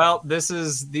every weird. Well,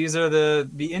 these are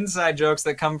the inside jokes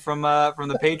that come from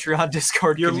the Patreon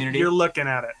Discord community. You're looking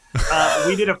at it.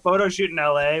 We did a photo shoot in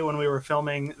LA when we were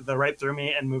filming the Right Through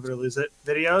Me and Move It or Lose It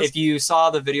videos. If you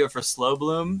saw the video for Slow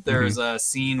Bloom, there's a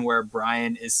scene where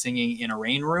Brian is singing in a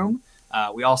rain room.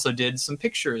 We also did some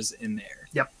pictures in there.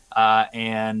 Yep.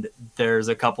 And there's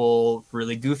a couple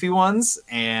really goofy ones,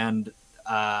 and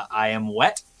I am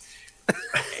wet.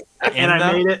 and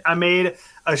I made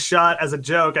a shot as a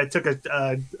joke. I took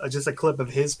just a clip of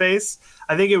his face.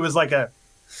 I think it was like a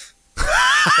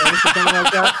face or something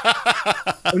like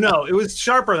that. No, it was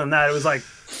sharper than that. It was like,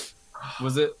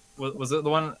 Was it the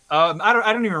one? I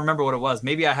don't even remember what it was.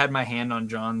 Maybe I had my hand on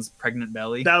John's pregnant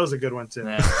belly. that was a good one too.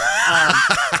 Yeah.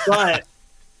 But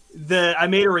I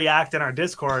made a react in our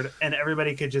Discord, and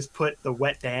everybody could just put the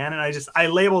Wet Dan, and I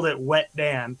labeled it Wet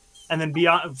Dan, and then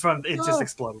it just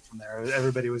exploded from there.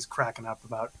 Everybody was cracking up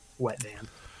about Wet Dan.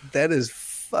 That is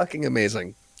fucking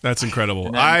amazing. That's incredible.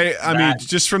 And then I mean, that-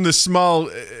 just from the small,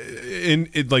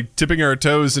 like tipping our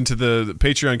toes into the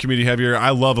Patreon community have here. I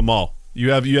love them all. You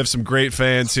have some great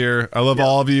fans here. I love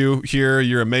all of you here.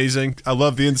 You're amazing. I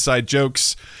love the inside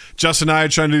jokes. Justin and I are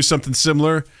trying to do something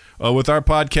similar with our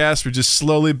podcast. We're just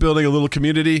slowly building a little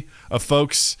community of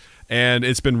folks, and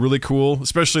it's been really cool,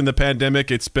 especially in the pandemic.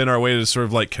 It's been our way to sort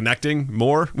of like connecting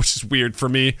more, which is weird for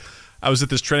me. I was at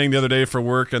this training the other day for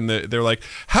work, and they're like,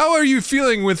 "How are you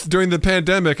feeling during the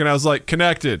pandemic?" And I was like,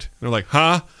 "Connected." And they're like,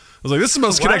 "Huh?" I was like, "This is the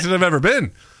most connected I've ever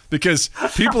been." Because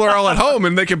people are all at home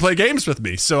and they can play games with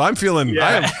me. So I'm feeling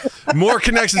I have more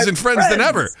connections and friends than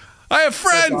ever. I have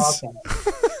friends. That's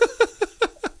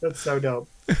awesome. That's so dope.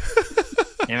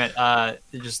 Damn it.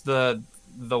 Just the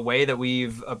way that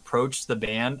we've approached the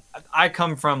band. I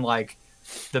come from like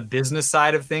the business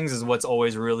side of things is what's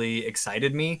always really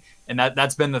excited me. And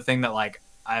that's been the thing that like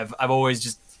I've always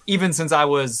just, even since I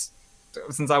was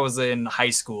in high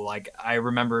school, like I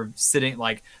remember sitting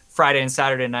like Friday and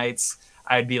Saturday nights,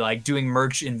 I'd be like doing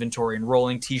merch inventory and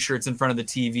rolling t-shirts in front of the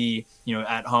TV,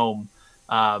 at home.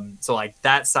 So like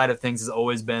that side of things has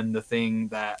always been the thing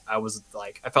that I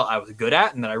felt I was good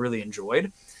at and that I really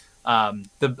enjoyed.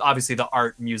 Obviously the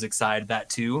art music side, that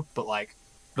too, but like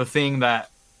the thing that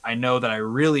I know that I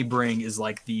really bring is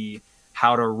like the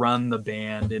how to run the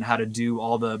band and how to do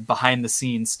all the behind the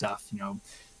scenes stuff,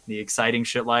 the exciting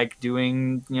shit like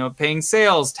doing, paying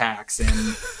sales tax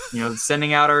and,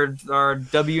 sending out our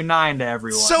W-9 to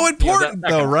everyone. So important,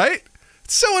 though, right?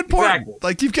 It's so important. Exactly.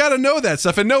 Like, you've got to know that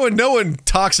stuff. And no one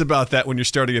talks about that when you're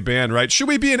starting a band, right? Should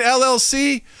we be an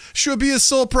LLC? Should we be a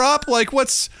sole prop? Like,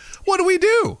 what do we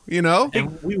do,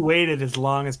 And we waited as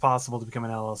long as possible to become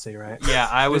an LLC, right?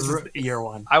 Yeah, This is year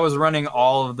one. I was running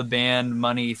all of the band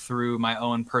money through my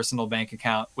own personal bank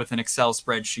account with an Excel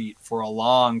spreadsheet for a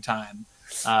long time.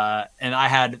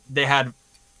 And they had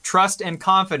trust and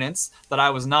confidence that I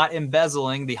was not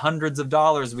embezzling the hundreds of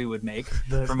dollars we would make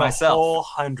for myself. Whole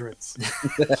hundreds.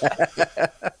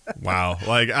 Wow.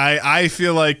 Like, I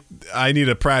feel like I need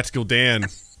a Practical Dan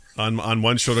on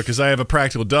one shoulder because I have a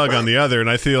Practical Doug on the other, and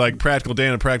I feel like Practical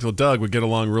Dan and Practical Doug would get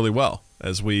along really well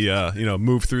as we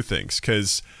move through things.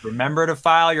 Because remember to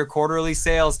file your quarterly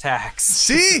sales tax.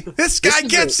 see, this guy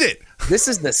gets it. This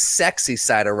is the sexy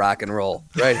side of rock and roll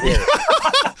right here.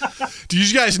 Do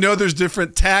you guys know there's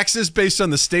different taxes based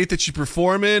on the state that you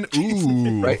perform in?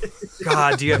 Ooh. Right?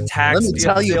 God, do you have tax? Let me do you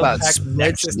have tell you sales about tax in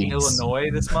Texas and spreadsheets.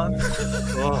 Illinois this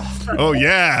month? Ugh. Oh,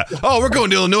 yeah. Oh, we're going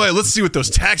to Illinois. Let's see what those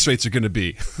tax rates are going to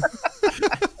be.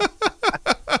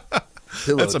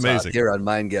 Pillow That's Talk amazing. here on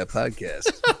Mind Gap Podcast.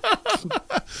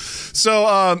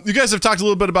 So you guys have talked a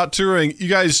little bit about touring. You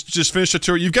guys just finished a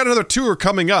tour. You've got another tour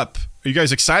coming up. Are you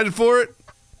guys excited for it?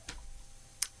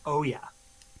 Oh, yeah.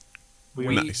 We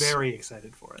are Nice. very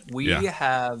excited for it. We Yeah.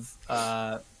 have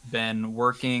been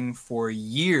working for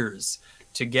years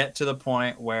to get to the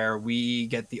point where we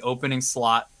get the opening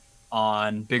slot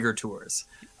on bigger tours.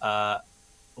 In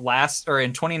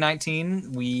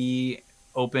 2019, we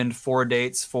opened 4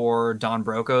 dates for Don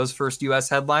Broco's first U.S.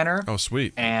 headliner. Oh,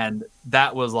 sweet. And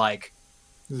that was like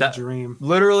a dream.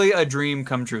 Literally a dream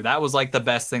come true. That was like the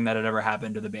best thing that had ever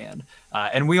happened to the band.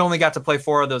 And we only got to play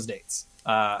 4 of those dates.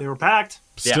 They were packed.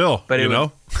 Still, yeah, but you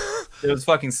know? It was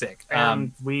fucking sick.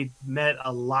 And we met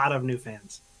a lot of new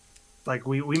fans. Like,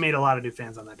 we made a lot of new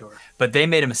fans on that tour. But they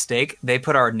made a mistake. They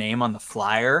put our name on the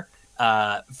flyer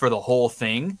for the whole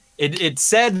thing. It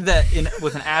said that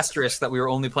with an asterisk that we were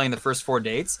only playing the first 4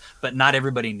 dates, but not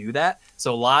everybody knew that.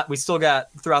 So we still got,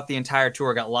 throughout the entire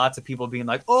tour, got lots of people being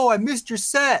like, "Oh, I missed your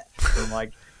set." And I'm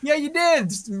like, "Yeah, you did.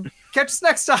 Just catch us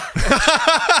next time."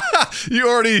 You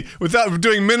already, without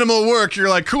doing minimal work, you're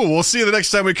like, "Cool, we'll see you the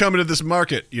next time we come into this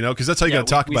market," you know, because that's how you got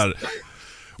to talk about it.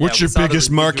 What's your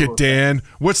biggest market, Dan?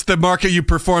 What's the market you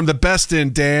perform the best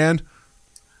in, Dan?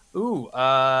 Ooh,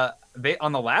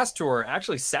 on the last tour,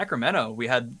 actually Sacramento, we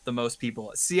had the most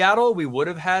people. Seattle, we would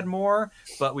have had more,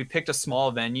 but we picked a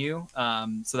small venue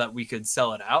so that we could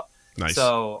sell it out. Nice.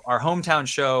 So our hometown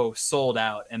show sold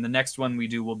out, and the next one we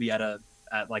do will be at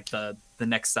like the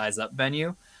next size up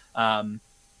venue.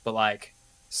 But like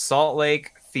Salt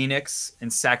Lake, Phoenix,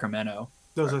 and Sacramento.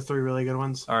 Those are 3 really good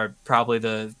ones. Are probably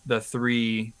the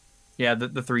 3,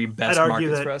 the 3 best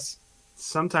markets for us.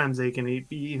 Sometimes they can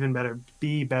be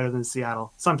better than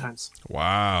Seattle. Sometimes.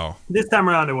 Wow. This time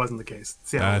around, it wasn't the case.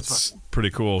 Seattle That's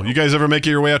pretty cool. You guys ever make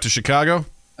your way out to Chicago? I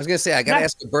was gonna say, I gotta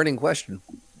ask a burning question.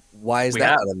 Why is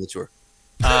that out on the tour?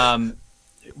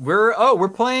 We're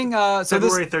playing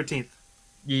February 13th.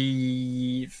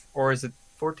 Or is it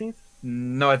 14th?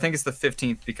 No, I think it's the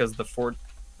 15th because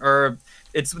or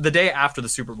it's the day after the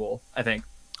Super Bowl, I think.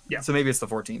 Yeah. So maybe it's the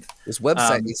 14th. This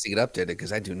website needs to get updated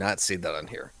because I do not see that on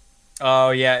here.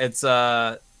 Oh yeah, it's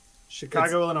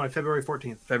Chicago, Illinois, February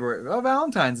 14th.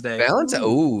 Valentine's Day. Valentine's.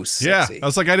 Oh, sexy. Yeah, I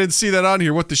was like, I didn't see that on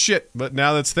here. What the shit? But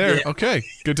now that's there. Yeah. Okay,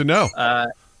 good to know.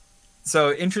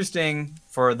 So interesting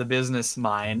for the business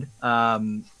mind.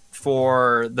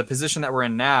 For the position that we're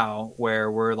in now,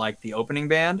 where we're like the opening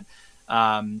band,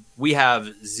 we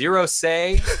have 0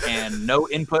 say and no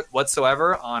input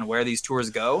whatsoever on where these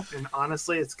tours go. And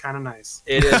honestly, it's kind of nice.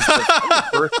 It is the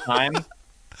first time.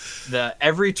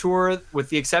 Every tour, with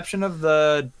the exception of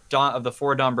the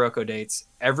 4 Don Broco dates,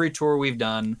 every tour we've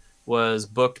done was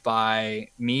booked by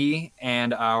me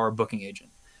and our booking agent.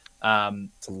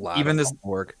 It's a lot of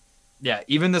work. Yeah,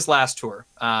 even this last tour.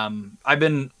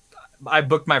 I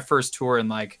booked my first tour in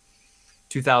like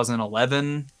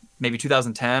 2011, maybe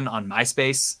 2010 on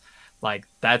MySpace. Like,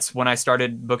 that's when I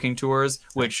started booking tours,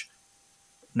 which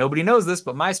nobody knows this,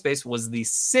 but MySpace was the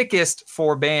sickest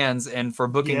for bands and for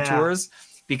booking tours.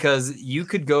 Because you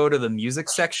could go to the music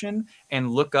section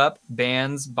and look up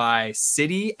bands by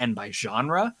city and by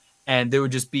genre, and there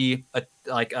would just be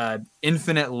a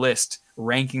infinite list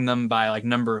ranking them by like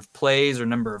number of plays or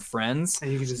number of friends.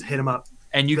 And you could just hit them up.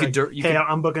 And you could,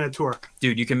 I'm booking a tour,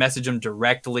 dude. You can message them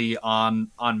directly on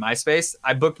MySpace.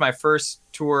 I booked my first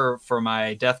tour for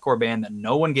my deathcore band that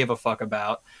no one gave a fuck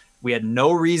about. We had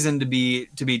no reason to be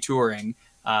touring.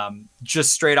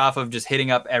 Just straight off of just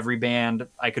hitting up every band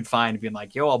I could find, being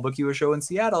like, "Yo, I'll book you a show in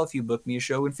Seattle if you book me a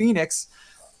show in Phoenix."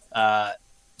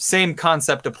 Same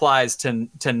concept applies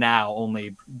to now.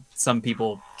 Only some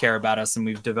people care about us, and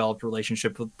we've developed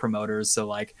relationship with promoters. So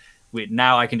like,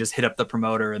 now I can just hit up the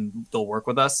promoter and they'll work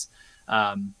with us.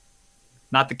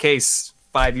 Not the case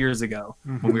 5 years ago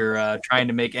when we were trying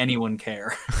to make anyone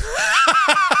care.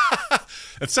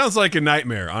 It sounds like a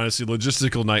nightmare, honestly,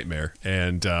 logistical nightmare,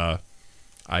 and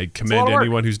I commend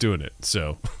anyone who's doing it.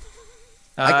 So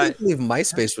I can't believe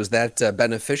MySpace was that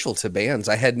beneficial to bands.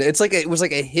 It was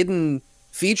like a hidden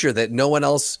feature that no one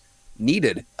else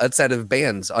needed outside of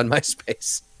bands on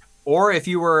MySpace. Or if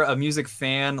you were a music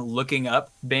fan looking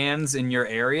up bands in your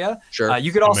area, sure.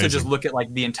 You could also just look at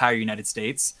like the entire United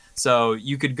States. So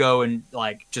you could go and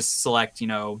like just select,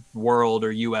 world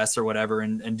or US or whatever,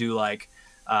 and do like,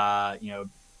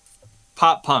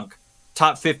 pop punk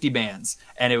top 50 bands,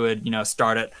 and it would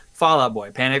start at Fall Out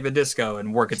Boy, Panic! At the Disco,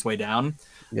 and work its way down.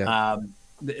 Yeah.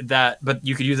 But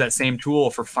you could use that same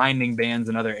tool for finding bands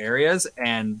in other areas,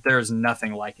 and there's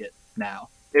nothing like it now.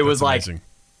 It was amazing.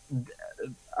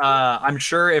 I'm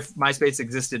sure if MySpace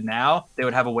existed now, they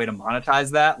would have a way to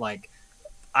monetize that. Like,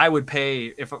 I would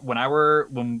pay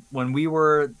when we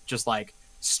were just like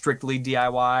strictly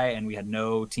DIY and we had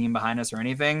no team behind us or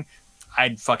anything,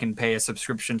 I'd fucking pay a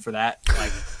subscription for that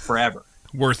like forever.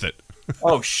 Worth it.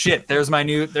 Oh shit! There's a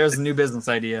new business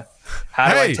idea.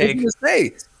 How do I take?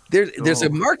 There's a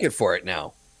market for it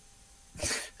now.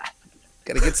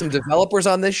 Got to get some developers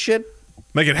on this shit.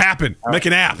 Make it happen. Make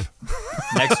an app.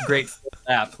 Next great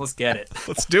app. Let's get it.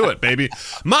 Let's do it, baby.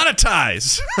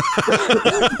 Monetize.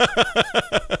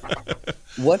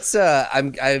 What's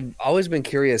I've always been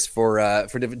curious for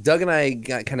different. Doug and I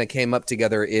kind of came up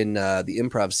together in the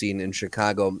improv scene in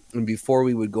Chicago, and before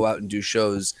we would go out and do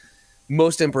shows,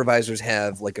 most improvisers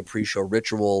have like a pre-show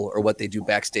ritual or what they do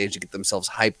backstage to get themselves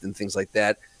hyped and things like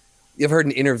that. You've heard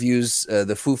in interviews,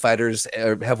 the Foo Fighters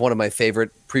have one of my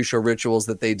favorite pre-show rituals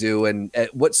that they do, and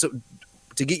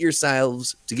to get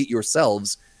yourselves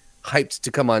hyped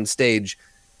to come on stage,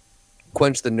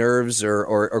 quench the nerves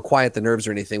or quiet the nerves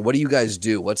or anything. What do you guys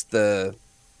do? What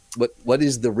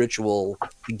is the ritual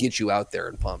to get you out there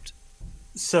and pumped?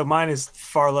 So mine is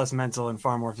far less mental and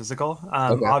far more physical.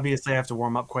 Okay. Obviously, I have to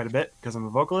warm up quite a bit because I'm a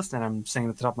vocalist and I'm singing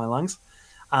at the top of my lungs.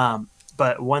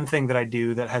 But one thing that I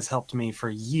do that has helped me for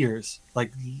years, I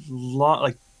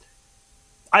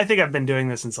think I've been doing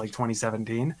this since like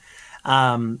 2017. Is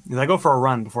I go for a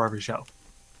run before every show.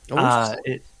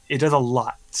 It does a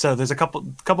lot. So there's a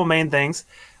couple main things.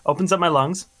 Opens up my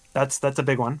lungs. That's a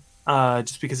big one.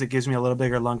 Just because it gives me a little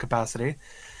bigger lung capacity.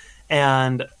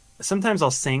 And sometimes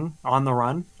I'll sing on the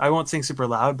run. I won't sing super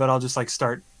loud, but I'll just like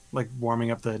start like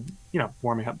warming up.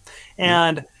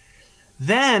 And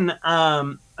then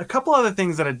a couple other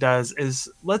things that it does is,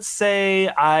 let's say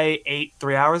I ate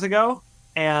 3 hours ago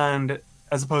and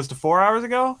as opposed to 4 hours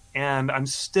ago, and I'm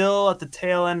still at the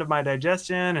tail end of my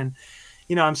digestion, and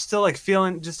I'm still like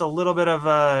feeling just a little bit of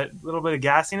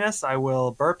gassiness. I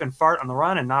will burp and fart on the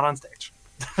run and not on stage.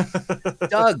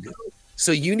 Doug,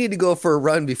 so you need to go for a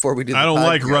run before we do the I don't podcast.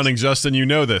 like running, Justin. You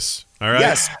know this. All right.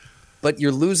 Yes, but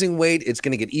you're losing weight. It's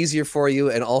going to get easier for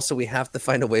you, and also we have to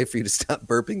find a way for you to stop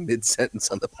burping mid-sentence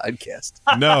on the podcast.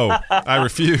 No, I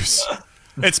refuse.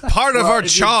 It's part of our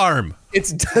charm.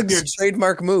 It's Doug's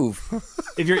trademark move.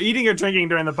 If you're eating or drinking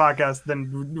during the podcast,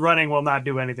 then running will not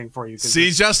do anything for you.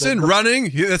 See, Justin, running.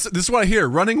 This is what I hear.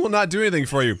 Running will not do anything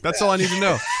for you. That's all I need to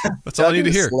know. That's all I need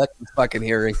to hear. Selective fucking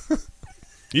hearing.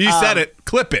 You said it.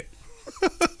 Clip it.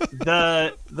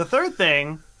 The third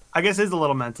thing, I guess, is a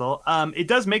little mental. It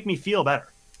does make me feel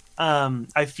better.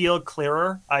 I feel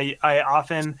clearer. I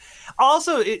often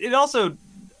also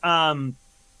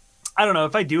I don't know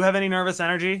if I do have any nervous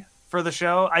energy for the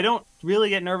show. I don't really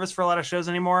get nervous for a lot of shows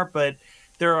anymore, but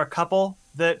there are a couple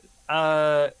that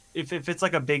if it's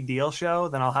like a big deal show,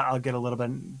 then I'll get a little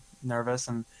bit nervous,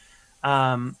 and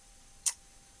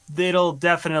it'll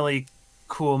definitely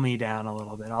cool me down a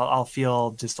little bit. I'll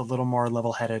feel just a little more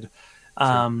level-headed.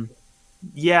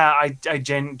 Yeah, I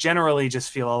generally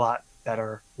just feel a lot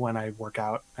better when I work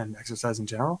out and exercise in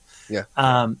general.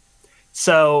 Yeah.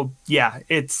 So yeah,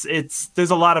 it's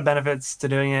there's a lot of benefits to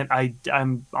doing it.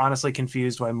 I'm honestly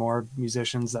confused why more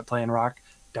musicians that play in rock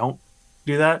don't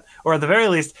do that, or at the very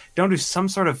least don't do some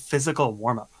sort of physical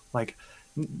warm-up. Like,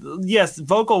 yes,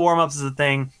 vocal warm-ups is a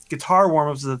thing, guitar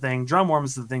warm-ups is a thing, drum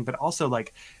warm-ups is a thing, but also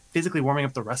like physically warming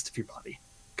up the rest of your body,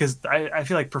 because I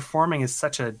feel like performing is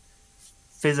such a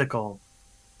physical,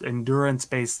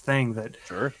 endurance-based thing that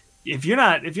Sure. If you're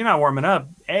not warming up,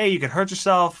 A, you could hurt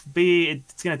yourself. B,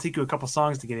 it's going to take you a couple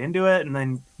songs to get into it, and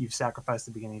then you've sacrificed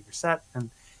the beginning of your set.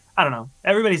 And I don't know.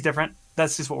 Everybody's different.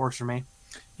 That's just what works for me.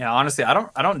 Yeah, honestly, I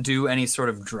don't do any sort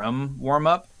of drum warm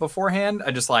up beforehand. I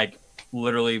just like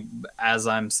literally as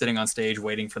I'm sitting on stage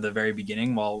waiting for the very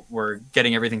beginning while we're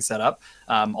getting everything set up,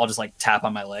 I'll just like tap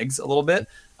on my legs a little bit.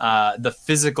 The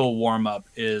physical warm up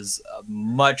is a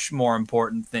much more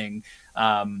important thing.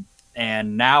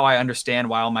 And now I understand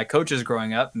why all my coaches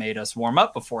growing up made us warm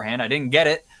up beforehand. I didn't get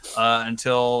it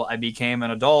until I became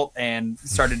an adult and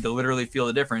started to literally feel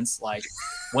the difference. Like,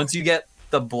 once you get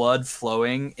the blood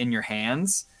flowing in your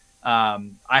hands, I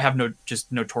have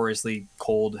just notoriously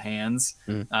cold hands.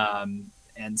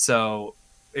 And so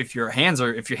if your hands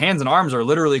and arms are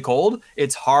literally cold,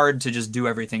 it's hard to just do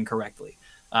everything correctly.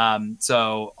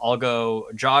 So I'll go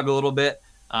jog a little bit.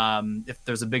 If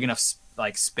there's a big enough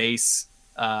space,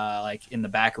 like in the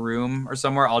back room or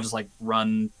somewhere, I'll just like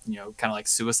run, kind of like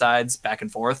suicides back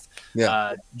and forth,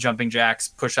 jumping jacks,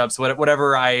 push-ups,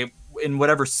 whatever in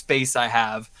whatever space I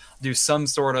have, do some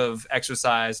sort of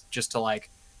exercise just to like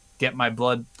get my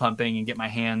blood pumping and get my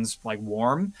hands like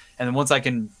warm. And then once I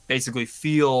can basically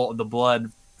feel the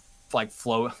blood like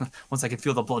flow, once I can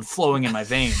feel the blood flowing in my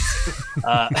veins,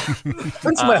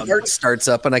 once my heart starts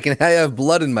up and I have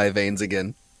blood in my veins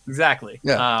again. Exactly.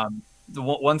 Yeah.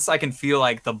 Once I can feel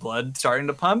like the blood starting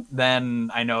to pump, then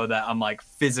I know that I'm like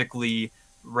physically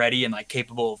ready and like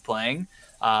capable of playing.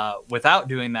 Without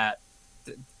doing that,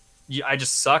 I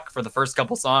just suck for the first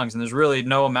couple songs, and there's really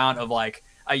no amount of like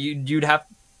you'd have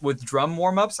with drum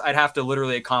warm-ups. I'd have to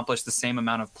literally accomplish the same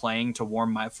amount of playing to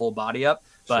warm my full body up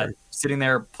but Sure. sitting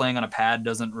there playing on a pad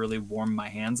doesn't really warm my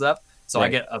hands up. So I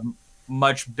Right. get a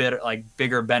much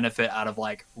bigger benefit out of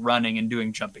like running and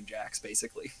doing jumping jacks,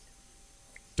 basically.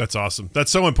 That's awesome.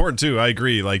 That's so important too. I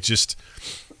agree. Like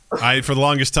for the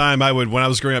longest time, when I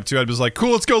was growing up too, I'd be like,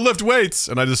 cool, let's go lift weights.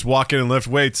 And I just walk in and lift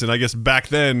weights. And I guess back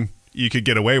then you could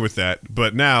get away with that.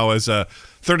 But now as a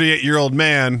 38-year-old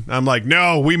man, I'm like,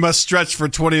 no, we must stretch for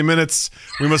 20 minutes.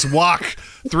 We must walk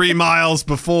 3 miles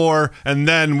before, and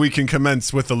then we can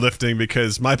commence with the lifting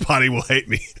because my body will hate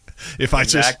me if I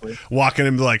Exactly. just walk in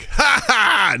and be like, ha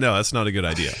ha. No, that's not a good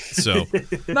idea. So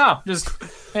No, just,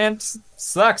 man,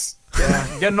 sucks.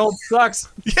 Yeah, getting old sucks.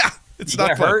 yeah, it's You not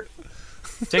get fun. hurt.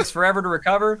 Takes forever to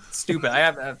recover. Stupid. I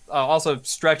have also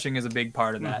stretching is a big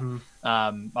part of that.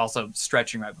 Also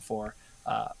stretching right before.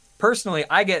 Personally,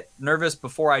 I get nervous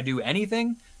before I do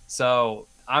anything. So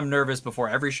I'm nervous before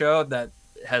every show. That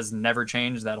has never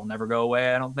changed. That'll never go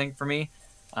away, I don't think, for me.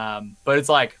 But it's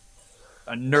like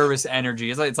a nervous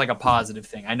energy. It's like a positive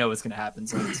thing. I know it's going to happen,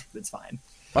 so it's fine.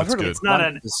 I've That's heard of good. It's not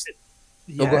an.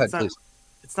 go ahead, it's not, please.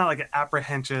 it's not like an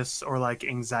apprehensious or like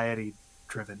anxiety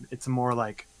driven. It's more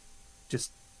like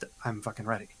just I'm fucking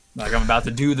ready. Like I'm about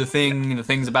to do the thing. The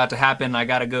thing's about to happen. I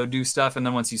got to go do stuff, and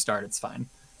then once you start, it's fine.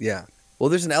 Yeah. Well,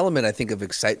 there's an element, I think, of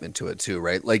excitement to it too,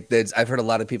 right? Like I've heard a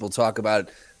lot of people talk about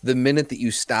the minute that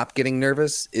you stop getting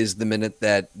nervous is the minute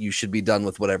that you should be done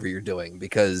with whatever you're doing,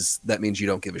 because that means you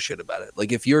don't give a shit about it.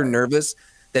 Like if you're nervous,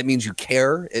 that means you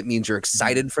care. It means you're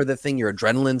excited for the thing. Your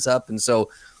adrenaline's up. And so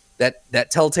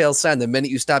that telltale sign, the minute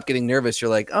you stop getting nervous, you're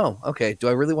like, oh, okay, do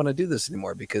I really want to do this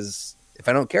anymore? Because if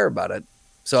I don't care about it.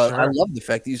 So Sure. I love the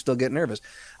fact that you still get nervous.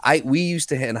 We used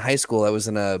to, in high school, I was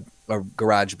in a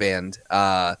garage band,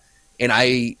 and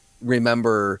I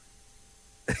remember,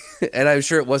 and I'm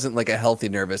sure it wasn't like a healthy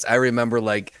nervous. I remember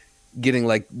like getting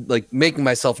like making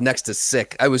myself next to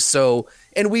sick. I was so,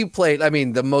 and we played, I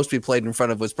mean, the most we played in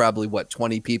front of was probably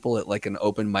 20 people at like an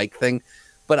open mic thing.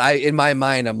 But in my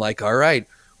mind, I'm like, all right,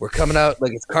 we're coming out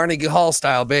like it's Carnegie Hall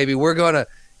style, baby. We're going to,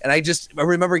 and I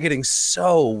remember getting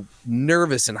so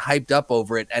nervous and hyped up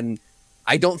over it. And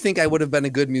I don't think I would have been a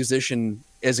good musician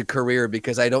as a career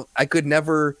because I could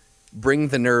never bring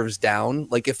the nerves down.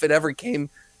 Like if it ever came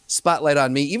spotlight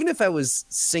on me, even if I was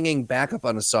singing backup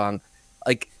on a song,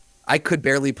 like I could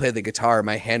barely play the guitar.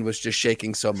 My hand was just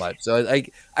shaking so much. So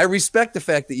I respect the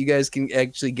fact that you guys can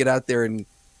actually get out there and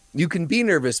you can be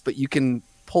nervous, but you can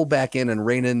pull back in and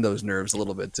rein in those nerves a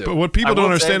little bit too. But what people don't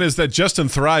understand is that Justin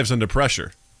thrives under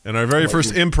pressure. In our very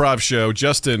first improv show,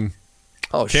 Justin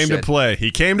came to play. He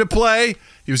came to play.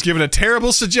 He was given a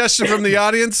terrible suggestion from the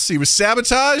audience. He was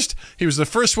sabotaged. He was the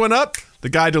first one up. The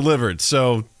guy delivered.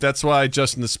 So that's why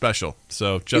Justin is special.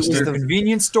 So Justin, You're a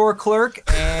convenience store clerk,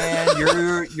 and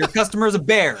your customer's a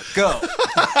bear. Go.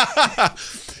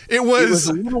 It was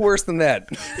a little worse than that.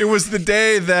 It was the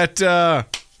day that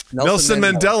Nelson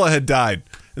Mandela had died.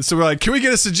 And so we're like, can we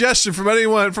get a suggestion from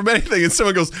anyone, from anything? And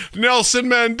someone goes, Nelson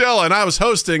Mandela. And I was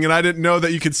hosting, and I didn't know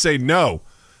that you could say no.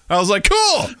 I was like,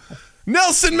 cool.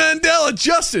 Nelson Mandela,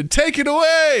 Justin, take it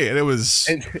away. And it was...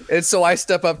 And so I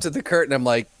step up to the curtain. I'm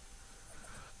like,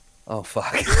 oh,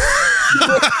 fuck.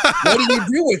 What do you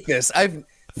do with this?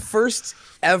 First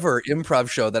ever improv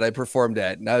show that I performed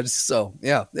at. And I was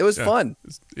it was fun.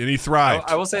 And he thrived.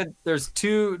 I will say there's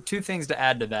two things to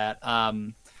add to that.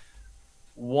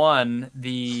 One,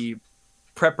 the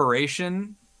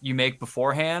preparation you make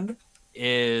beforehand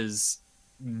is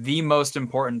the most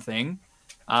important thing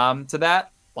to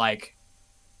that. Like,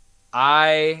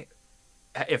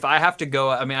 if I have to go,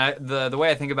 I mean, the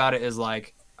way I think about it is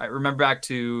like, I remember back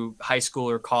to high school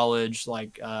or college,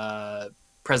 like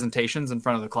presentations in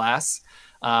front of the class.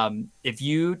 If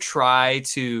you try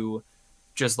to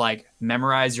just like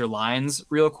memorize your lines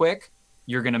real quick,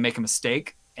 you're going to make a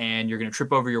mistake and you're going to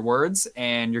trip over your words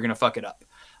and you're going to fuck it up.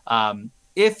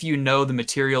 If you know the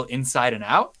material inside and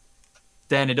out,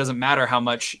 then it doesn't matter how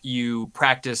much you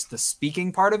practice the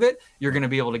speaking part of it, you're going to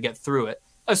be able to get through it.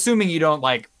 Assuming you don't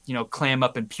clam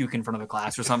up and puke in front of the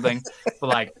class or something. But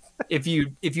like, if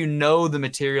you know the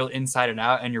material inside and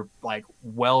out and you're like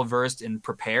well-versed and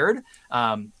prepared,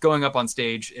 going up on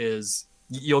stage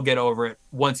you'll get over it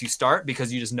once you start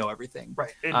because you just know everything.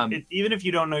 Right. Even if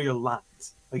you don't know your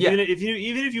lines, like Yeah.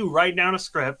 even if you write down a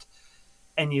script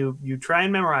and you try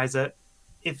and memorize it,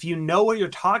 if you know what you're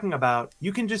talking about,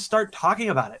 you can just start talking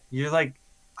about it. You're like,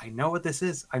 I know what this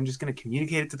is. I'm just going to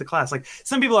communicate it to the class. Like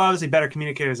some people are obviously better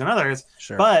communicators than others,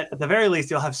 Sure. but at the very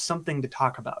least, you'll have something to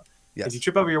talk about. Yes. If you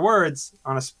trip over your words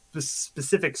on a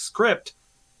specific script,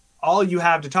 all you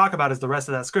have to talk about is the rest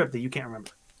of that script that you can't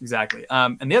remember. Exactly.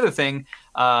 And the other thing,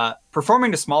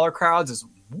 performing to smaller crowds is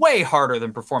way harder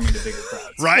than performing to bigger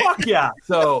crowds. Right? Fuck yeah.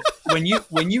 So when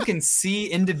you can see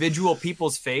individual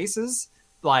people's faces,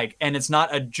 like, and it's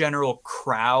not a general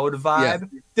crowd vibe,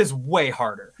 it's way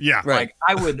harder. Yeah. Right.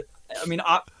 Like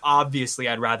obviously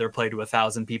I'd rather play to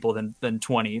 1,000 people than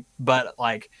 20, but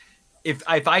like if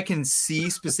I can see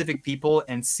specific people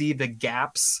and see the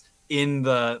gaps in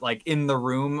the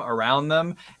room around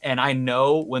them, and I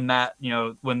know when that,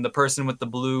 when the person with the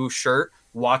blue shirt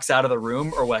walks out of the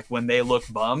room, or like when they look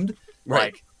bummed,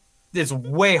 Right. like it's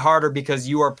way harder because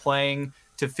you are playing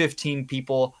to 15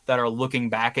 people that are looking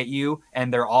back at you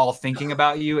and they're all thinking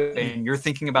about you and you're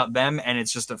thinking about them, and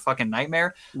it's just a fucking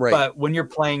nightmare. Right. But when you're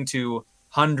playing to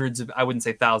hundreds of, I wouldn't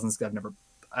say thousands, because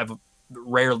I've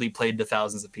rarely played to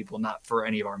thousands of people, not for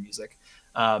any of our music.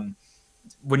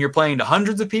 When you're playing to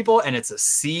hundreds of people and it's a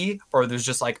sea, or there's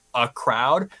just like a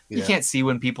crowd, you can't see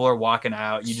when people are walking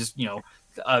out. You just,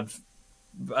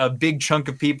 a big chunk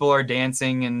of people are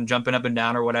dancing and jumping up and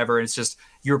down or whatever. It's just,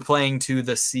 you're playing to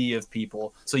the sea of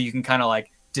people. So you can kind of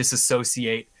like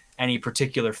disassociate any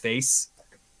particular face.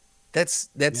 That's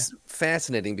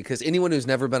fascinating, because anyone who's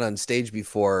never been on stage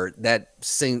before, that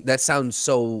sounds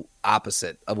so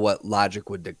opposite of what logic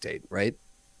would dictate, right?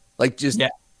 Like just,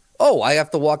 oh, I have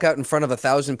to walk out in front of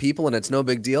 1,000 people and it's no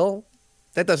big deal.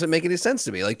 That doesn't make any sense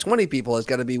to me. Like 20 people has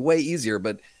got to be way easier,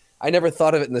 but I never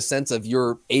thought of it in the sense of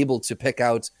you're able to pick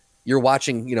out, you're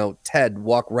watching, Ted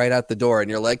walk right out the door and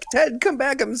you're like, Ted, come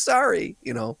back. I'm sorry.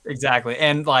 Exactly.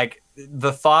 And like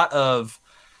the thought of,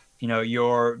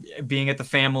 you're being at the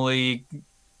family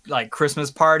like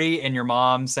Christmas party and your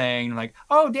mom saying like,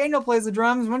 oh, Daniel plays the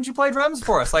drums. Why don't you play drums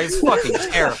for us? Like, it's fucking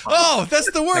terrifying. Oh,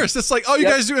 that's the worst. It's like, oh, you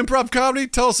guys do improv comedy?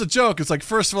 Tell us a joke. It's like,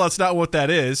 first of all, that's not what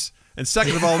that is. And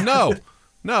second of all, no,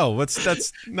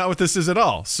 that's not what this is at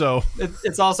all. So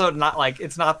it's also not like,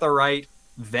 it's not the right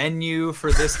venue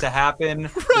for this to happen.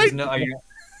 Right.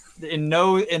 In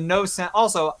no sense.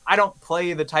 Also, I don't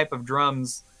play the type of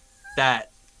drums that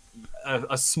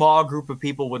a small group of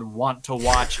people would want to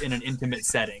watch in an intimate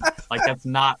setting. Like, that's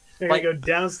not. You're like, gonna go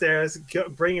downstairs,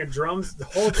 bring your drums, the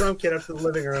whole drum kit up to the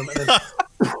living room, and then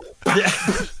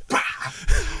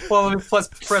well, let me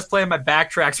press play on my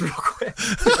backtracks real quick.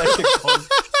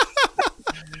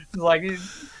 Like,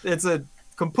 it's a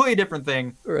completely different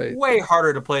thing. Right. Way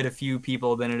harder to play to few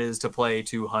people than it is to play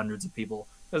to hundreds of people,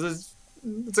 because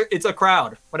it's a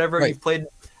crowd. Whatever you've played,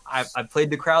 I've played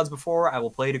to crowds before. I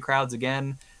will play to crowds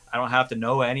again. I don't have to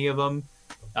know any of them.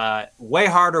 Way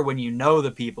harder when you know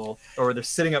the people, or they're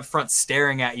sitting up front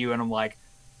staring at you, and I'm like,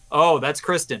 oh, that's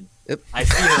Kristen. Yep. I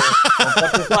see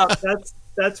her.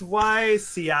 That's why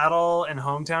Seattle and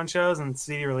hometown shows and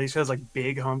CD release shows, like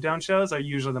big hometown shows, are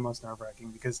usually the most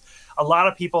nerve-wracking, because a lot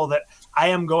of people that I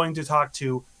am going to talk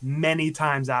to many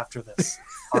times after this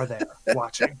are there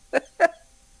watching.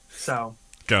 So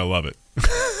gotta love it.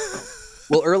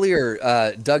 Well,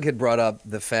 earlier, Doug had brought up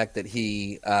the fact that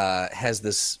he has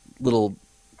this little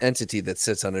entity that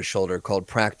sits on his shoulder called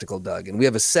Practical Doug. And we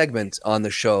have a segment on the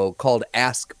show called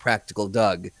Ask Practical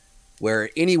Doug, where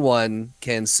anyone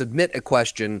can submit a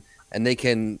question and they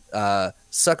can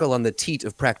suckle on the teat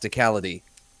of practicality,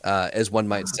 as one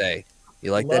might say.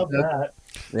 You like love that, Doug?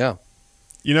 Yeah.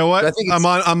 You know what?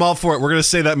 I'm all for it. We're going to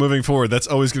say that moving forward. That's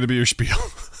always going to be your spiel.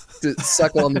 To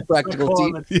suckle on the practical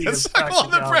teat. Yes, suckle on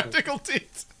the practical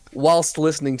teat. Whilst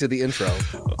listening to the intro.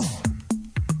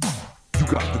 You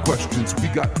got the questions, we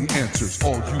got the answers.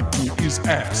 All you do is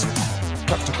ask.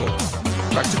 Practical,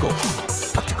 practical,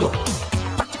 practical,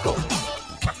 practical,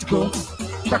 practical,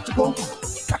 practical,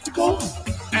 practical.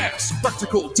 Ask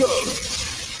Practical Doug.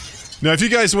 Now, if you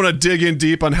guys want to dig in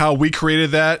deep on how we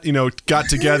created that, got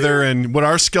together and what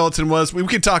our skeleton was, we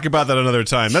can talk about that another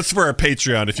time. That's for our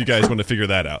Patreon if you guys want to figure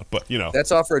that out. But,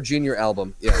 That's all for a junior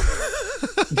album. Yeah.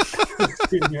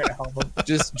 junior album.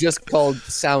 Just called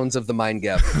Sounds of the Mind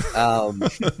Gap.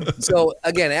 So,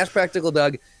 again, Ask Practical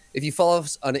Doug. If you follow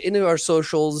us on any of our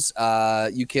socials,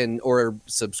 you can, or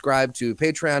subscribe to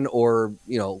Patreon, or,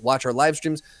 watch our live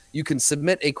streams. You can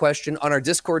submit a question on our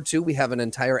Discord, too. We have an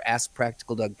entire Ask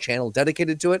Practical Doug channel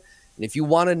dedicated to it. And if you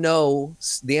want to know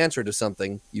the answer to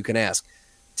something, you can ask.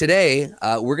 Today,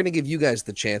 we're going to give you guys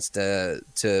the chance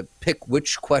to pick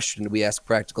which question we ask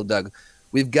Practical Doug.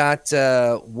 We've got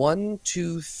 1,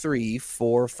 2, 3,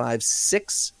 4, 5,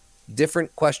 6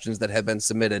 different questions that have been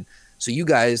submitted. So you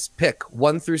guys pick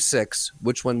 1 through 6.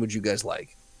 Which one would you guys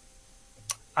like?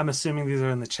 I'm assuming these are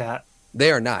in the chat.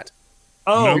 They are not.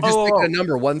 Oh, You just picked a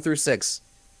number 1 through 6.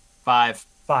 5.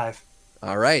 5.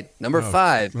 All right. Number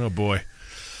 5. Oh, boy.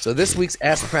 So this week's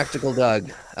Ask Practical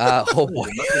Doug. Oh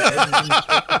boy.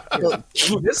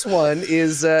 So this one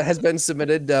has been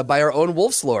submitted by our own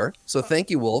Wolf's Lore. So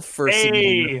thank you, Wolf, for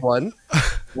submitting this one.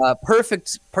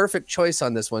 Perfect choice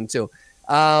on this one too.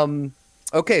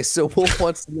 Okay, so Wolf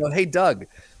wants to know, hey Doug,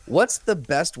 what's the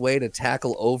best way to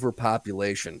tackle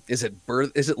overpopulation? Is it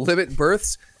limit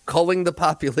births, culling the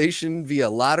population via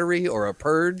lottery, or a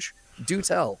purge? Do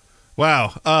tell.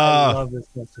 Wow. I love this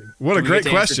question. What a great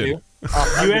question. You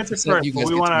answer first.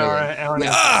 We want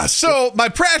our So my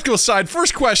practical side,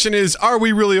 first question is, are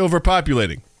we really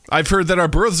overpopulating? I've heard that our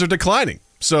births are declining.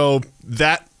 So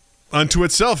that unto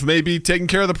itself may be taking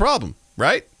care of the problem,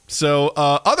 right? So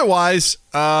otherwise,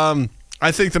 I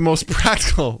think the most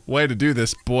practical way to do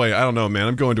this, boy, I don't know, man.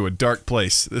 I'm going to a dark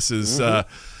place. This is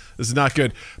not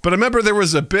good. But I remember there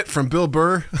was a bit from Bill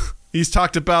Burr. He's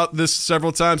talked about this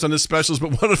several times on his specials,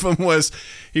 but one of them was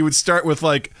he would start with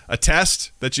like a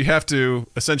test that you have to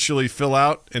essentially fill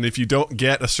out, and if you don't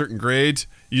get a certain grade,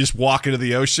 you just walk into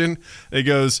the ocean. It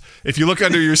goes, if you look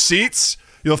under your seats,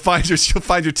 you'll find your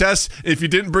test. If you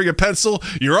didn't bring a pencil,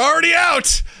 you're already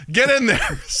out. Get in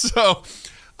there. So,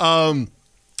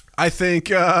 I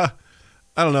think I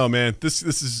don't know, man. This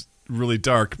is really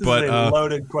dark, but is a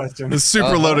loaded question. It's a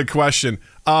super loaded question.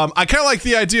 I kind of like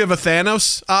the idea of a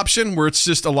Thanos option where it's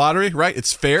just a lottery, right?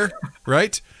 It's fair,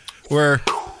 right? Where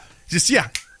just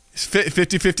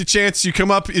 50-50 chance you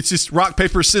come up. It's just rock,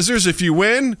 paper, scissors. If you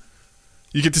win,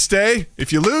 you get to stay.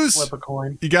 If you lose, flip a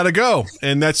coin. You got to go.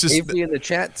 And that's just... Avery in the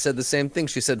chat said the same thing.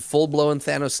 She said, full-blown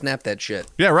Thanos snap that shit.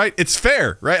 Yeah, right? It's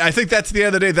fair, right? I think that's, at the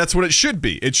end of the day, that's what it should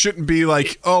be. It shouldn't be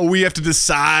like, oh, we have to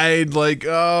decide, like,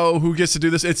 oh, who gets to do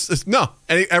this? It's no.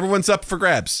 Everyone's up for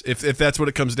grabs, if that's what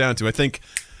it comes down to. I think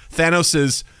Thanos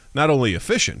is not only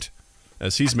efficient,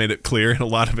 as he's made it clear in a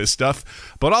lot of his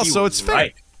stuff, but also it's fair.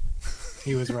 Right.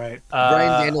 He was right.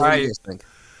 Brian Daniel, what do you think?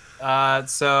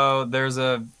 So there's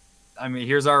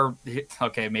here's our.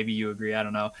 Okay, maybe you agree. I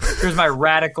don't know. Here's my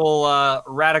radical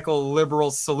liberal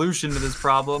solution to this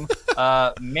problem: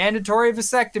 mandatory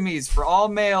vasectomies for all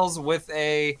males with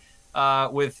a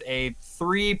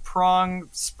 3-prong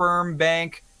sperm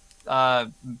bank,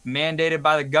 mandated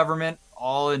by the government,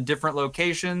 all in different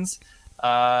locations.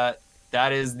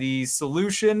 That is the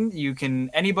solution.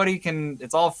 Anybody can.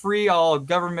 It's all free, all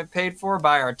government paid for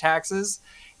by our taxes,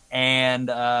 and.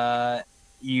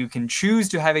 You can choose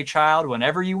to have a child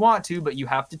whenever you want to, but you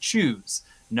have to choose.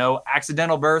 No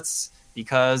accidental births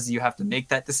because you have to make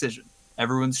that decision.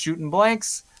 Everyone's shooting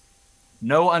blanks.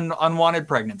 No unwanted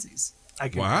pregnancies.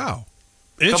 Wow.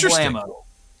 Interesting. Kablamo.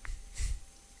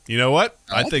 You know what?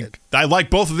 I think I like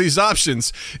both of these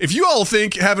options. If you all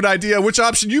have an idea which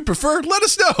option you prefer, let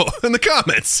us know in the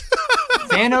comments.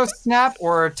 Thanos snap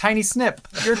or tiny snip?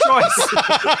 Your choice.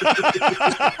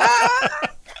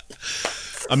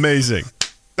 Amazing.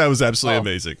 That was absolutely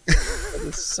amazing. That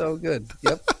is so good.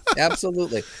 Yep,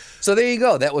 absolutely. So there you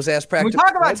go. That was Ask Practical. We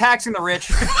talk about taxing the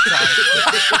rich.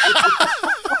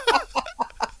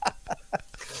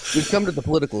 We've come to the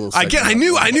political. I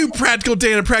knew Practical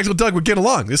Dan and Practical Doug would get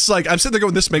along. This is like, I'm sitting there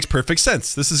going, this makes perfect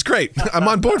sense. This is great. I'm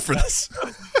on board for this.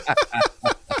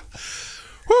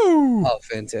 Woo! Oh,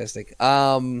 fantastic.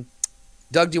 Doug,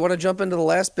 do you want to jump into the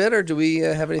last bit, or do we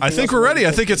have anything? I think we're ready.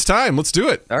 I think it's time. Let's do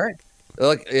it. All right.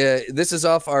 Look, this is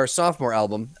off our sophomore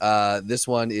album. This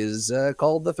one is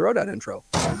called the Throwdown Intro.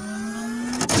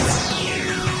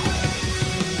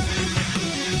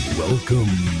 Welcome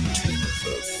to the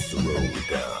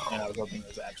Throwdown. And I was hoping it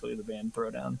was actually the band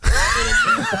Throwdown.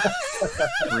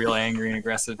 Real angry and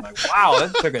aggressive. I'm like, wow,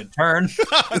 that took a turn.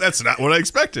 That's not what I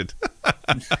expected.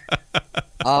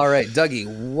 All right, Dougie,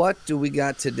 what do we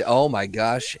got today? Oh my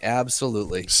gosh,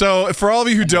 absolutely. So, for all of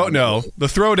you who don't know, the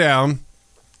Throwdown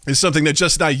is something that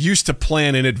Justin and I used to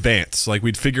plan in advance. Like,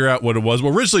 we'd figure out what it was.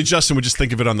 Well, originally, Justin would just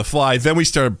think of it on the fly. Then we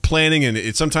started planning,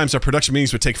 and sometimes our production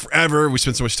meetings would take forever. We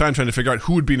spent so much time trying to figure out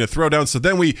who would be in a Throwdown. So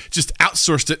then we just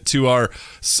outsourced it to our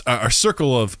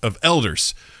circle of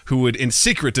elders who would, in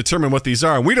secret, determine what these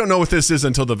are. And we don't know what this is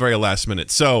until the very last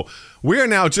minute. So we are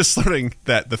now just learning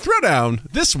that the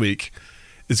Throwdown this week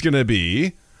is going to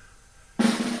be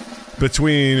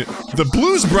between the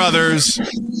Blues Brothers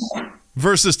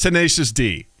versus Tenacious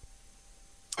D.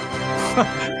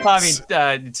 I mean,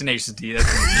 Tenacious D.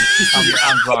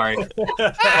 I'm sorry.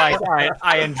 Like,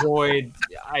 I enjoyed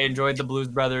the Blues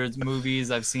Brothers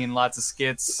movies. I've seen lots of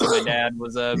skits. My dad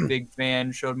was a big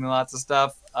fan. Showed me lots of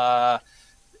stuff.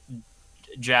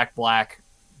 Jack Black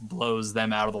blows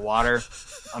them out of the water.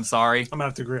 I'm sorry. I'm gonna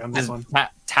have to agree on this one.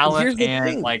 Talent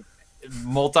and like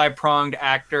multi-pronged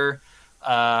actor.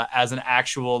 As an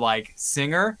actual like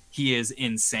singer, he is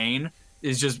insane.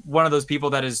 Is just one of those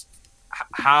people that is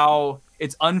how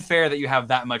it's unfair that you have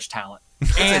that much talent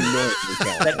and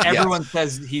that everyone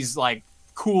says he's like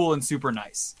cool and super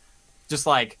nice. Just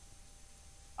like,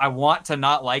 I want to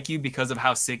not like you because of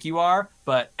how sick you are,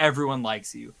 but everyone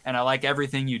likes you and I like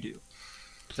everything you do.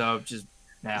 So just,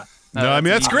 yeah. No, I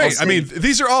mean, that's great. I mean,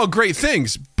 these are all great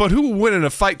things, but who will win in a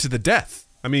fight to the death?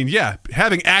 I mean, yeah,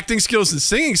 having acting skills and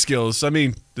singing skills, I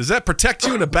mean, does that protect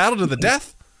you in a battle to the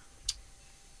death?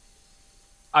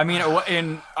 I mean,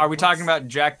 are we talking about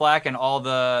Jack Black and all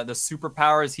the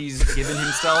superpowers he's given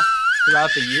himself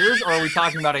throughout the years, or are we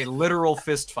talking about a literal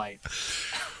fist fight?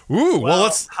 Ooh, well,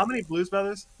 let's... How many Blues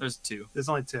Brothers? There's 2. There's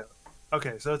only 2.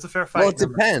 Okay, so it's a fair fight. Well, it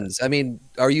depends. I mean,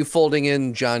 are you folding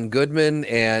in John Goodman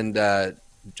and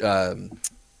Jim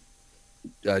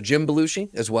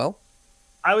Belushi as well?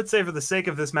 I would say for the sake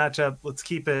of this matchup, let's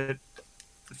keep it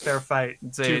a fair fight.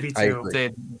 2v2. Say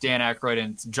Dan Aykroyd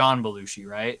and John Belushi,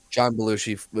 right? John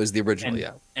Belushi was the original,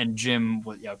 yeah. And Jim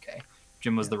was, okay.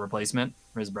 Jim was the replacement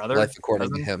for his brother? Life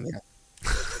according to him, yeah.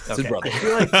 It's his brother. I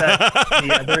feel like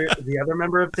that the other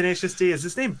member of Tenacious D, is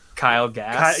his name Kyle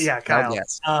Gass? Kyle.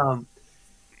 Gass. I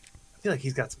feel like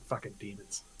he's got some fucking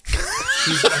demons.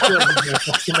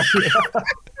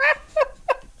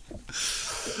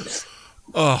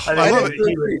 Oh, I love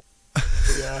it.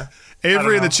 Yeah.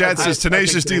 Avery in the chat says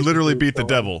Tenacious D literally beat the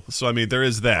devil. So, I mean, there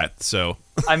is that. So,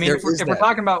 I mean, if we're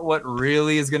talking about what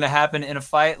really is going to happen in a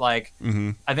fight, like,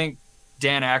 I think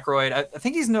Dan Aykroyd, I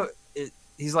think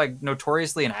he's like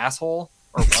notoriously an asshole,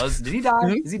 or was. Did he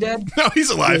die? Is he dead? No, he's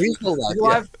alive. Yeah, he's still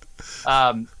alive.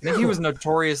 I think he was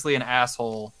notoriously an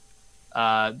asshole.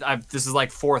 This is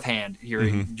like fourth hand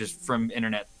hearing just from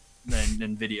internet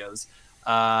and videos.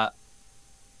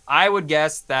 I would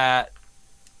guess that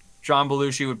John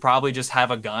Belushi would probably just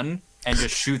have a gun and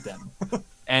just shoot them.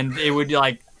 And it would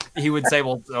he would say,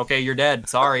 well, okay, you're dead.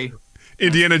 Sorry.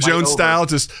 Indiana Jones style,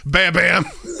 just bam, bam.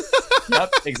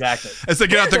 Yep, exactly. As they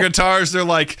get out their guitars, they're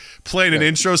like playing an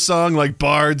intro song like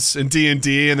Bards and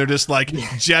D&D, and they're just like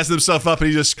jazzing themselves up, and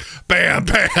he just bam,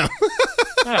 bam.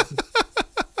 Yeah.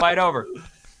 Fight over.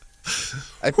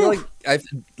 I feel like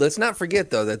let's not forget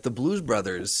though that the Blues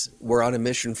Brothers were on a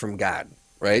mission from God,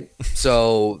 right?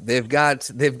 So they've got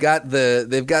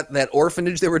that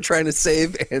orphanage they were trying to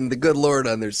save and the good Lord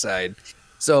on their side.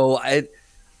 So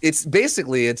it's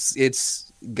basically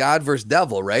God versus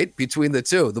devil, right? Between the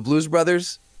two, the Blues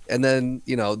Brothers, and then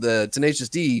the Tenacious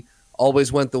D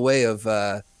always went the way of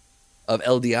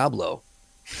El Diablo.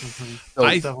 So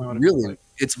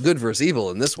it's good versus evil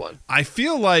in this one. I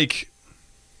feel like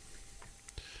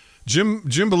Jim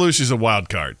Belushi's a wild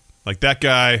card. Like that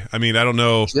guy. I mean, I don't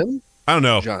know. Jim? I don't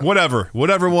know. John.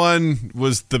 Whatever one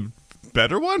was the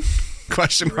better one?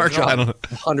 Question mark. John, I don't know.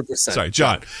 100%. Sorry,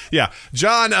 John. Yeah,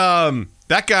 John.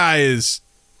 That guy is.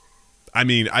 I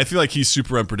mean, I feel like he's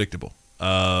super unpredictable.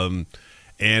 And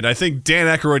I think Dan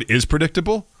Aykroyd is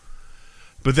predictable.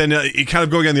 But then kind of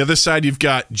going on the other side, you've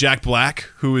got Jack Black,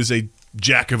 who is a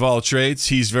jack of all trades.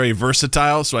 He's very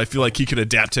versatile, so I feel like he could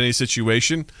adapt to any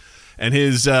situation. And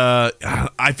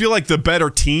I feel like the better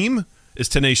team is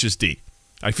Tenacious D.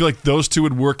 I feel like those two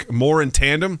would work more in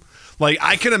tandem. Like,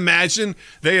 I can imagine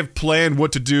they have planned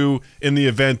what to do in the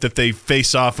event that they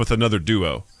face off with another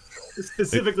duo.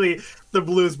 Specifically, the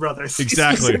Blues Brothers.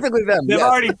 Exactly. Specifically them. They've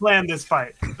already planned this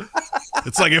fight.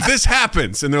 It's like, if this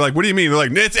happens, and they're like, what do you mean? They're like,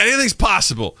 anything's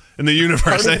possible in the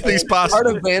universe. Anything's possible.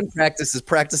 Part of band practice is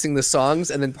practicing the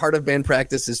songs, and then part of band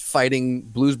practice is fighting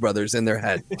Blues Brothers in their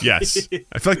head. Yes.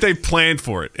 I feel like they planned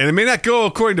for it. And it may not go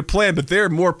according to plan, but they're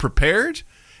more prepared,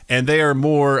 and they are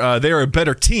a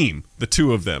better team, the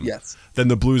two of them, than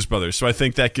the Blues Brothers. So I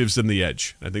think that gives them the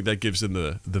edge. I think that gives them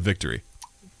the victory.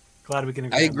 Glad we can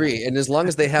agree. I agree. And as long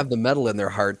as they have the metal in their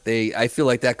heart, I feel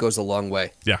like that goes a long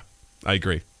way. Yeah, I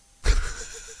agree.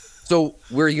 So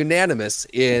we're unanimous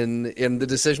in the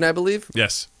decision, I believe?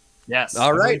 Yes. Yes.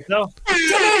 All right.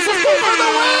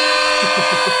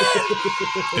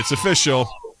 It's official.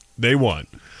 They won.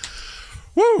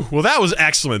 Woo! Well, that was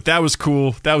excellent. That was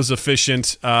cool. That was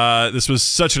efficient. This was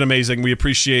such an amazing. We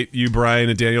appreciate you, Brian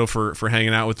and Daniel, for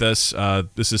hanging out with us.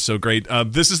 This is so great.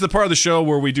 This is the part of the show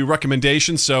where we do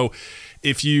recommendations. So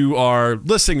if you are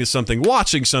listening to something,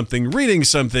 watching something, reading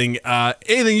something,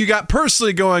 anything you got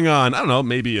personally going on, I don't know,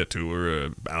 maybe a tour,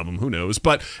 an album, who knows,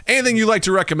 but anything you'd like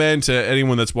to recommend to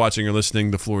anyone that's watching or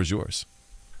listening, the floor is yours.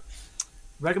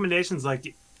 Recommendations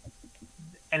like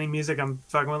any music I'm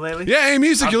fucking with lately? Yeah, any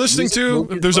music you're listening to.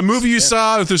 If there's a movie you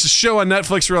saw, if there's a show on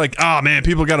Netflix where you're like, oh man,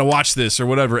 people got to watch this or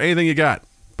whatever. Anything you got.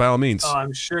 by all means. Oh,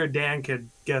 I'm sure Dan could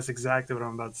guess exactly what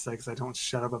I'm about to say because I don't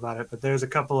shut up about it. But there's a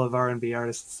couple of R&B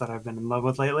artists that I've been in love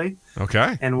with lately,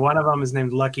 Okay. and one of them is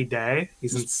named Lucky Day.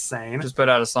 He's insane. Just put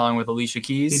out a song with Alicia He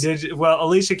Keys. did well.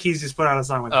 Alicia Keys just put out a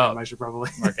song with Oh. him. I should probably.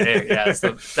 Okay, yeah,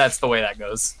 that's the way that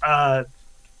goes.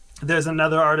 There's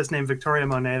another artist named Victoria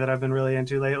Monet that I've been really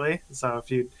into lately. So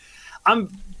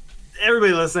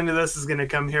everybody listening to this is going to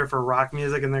come here for rock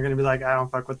music, and they're going to be like, I don't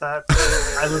fuck with that.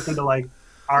 I listen to like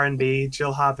R&B,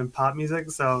 chill hop, and pop music.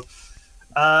 So,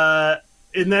 and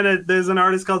then there's an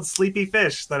artist called Sleepy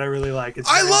Fish that I really like.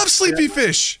 I love Sleepy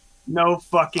Fish. No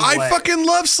fucking way. I fucking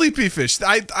love Sleepy Fish.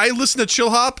 I listen to Chill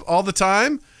Hop all the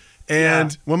time.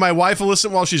 And when my wife will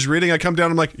listen while she's reading, I come down,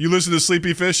 I'm like, you listen to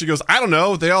Sleepy Fish? She goes, I don't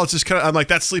know. They all just kind of, I'm like,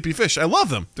 that's Sleepy Fish. I love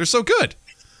them. They're so good.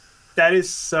 That is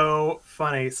so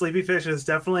funny. Sleepy Fish is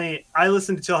definitely, I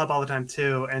listen to Chill Hop all the time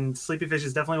too, and Sleepy Fish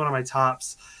is definitely one of my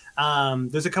tops.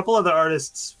 There's a couple other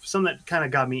artists, some that kind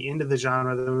of got me into the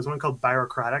genre. There was one called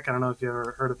Byrocratic. I don't know if you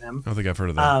ever heard of him. I don't think I've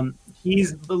heard of that.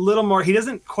 He's a little more, he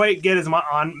doesn't quite get as much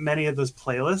on many of those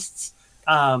playlists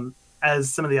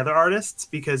as some of the other artists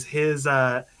because his,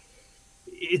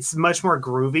 it's much more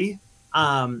groovy.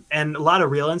 And a lot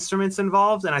of real instruments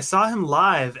involved. And I saw him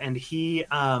live, and he,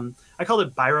 I called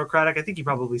it Byrocratic. I think he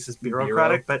probably says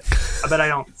bureaucratic, but I bet I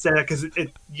don't say that because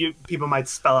people might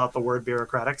spell out the word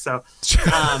bureaucratic. So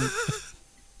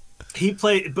he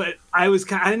played, but I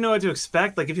didn't know what to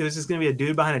expect. Like if he was just going to be a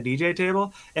dude behind a DJ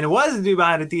table, and it was a dude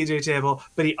behind a DJ table,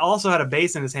 but he also had a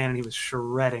bass in his hand, and he was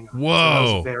shredding. Whoa, so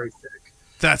that was very sick.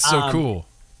 That's so cool.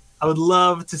 I would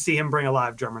love to see him bring a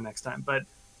live drummer next time, but.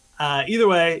 Either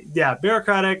way, yeah,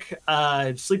 Bureaucratic,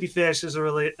 Sleepy Fish is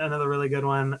another really good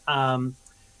one.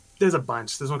 There's a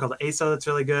bunch. There's one called ASO that's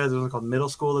really good. There's one called Middle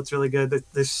School that's really good.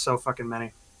 There's so fucking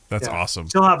many. That's awesome.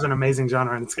 Chill Hop's an amazing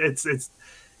genre, and it's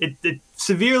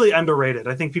severely underrated.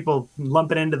 I think people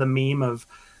lump it into the meme of,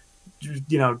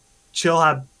 chill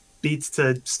hop beats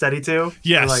to study to.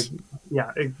 Yes.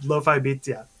 Lo-fi beats.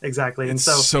 Yeah, exactly. It's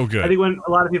and so good. I think when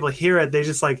a lot of people hear it, they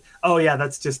just like, oh yeah,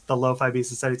 that's just the lo-fi beats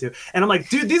to study to. And I'm like,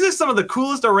 dude, these are some of the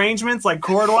coolest arrangements, like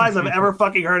chord-wise, I've ever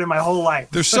fucking heard in my whole life.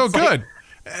 They're so good.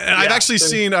 And I've actually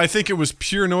seen, I think it was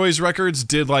Pure Noise Records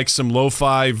did like some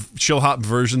lo-fi chill hop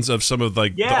versions of some of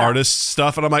like the artists'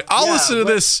 stuff. And I'm like, I'll listen to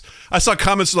this. I saw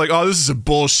comments like, oh, this is some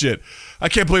bullshit. I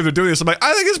can't believe they're doing this. I'm like,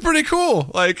 I think it's pretty cool.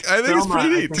 Like, I think it's pretty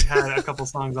neat. I think had a couple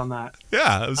songs on that.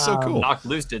 Yeah, it was so cool. Knocked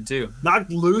Loose did too.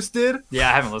 Knocked Loose did? Yeah,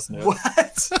 I haven't listened to it.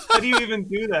 What? How do you even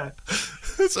do that?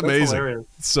 It's amazing.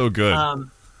 It's so good.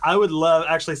 I would love,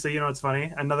 actually, so you know what's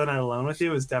funny? Another Night Alone with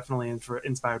You is definitely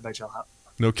inspired by Chill Hop.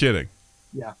 No kidding.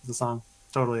 Yeah, the song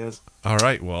totally is. All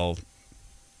right, well,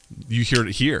 you heard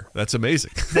it here. That's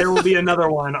amazing. There will be another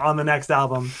one on the next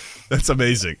album. That's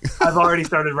amazing. I've already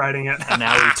started writing it. And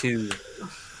now we too.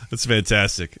 That's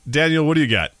fantastic. Daniel, what do you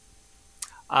got?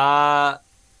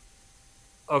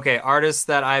 Okay, artists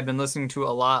that I've been listening to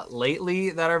a lot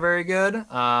lately that are very good.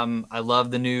 I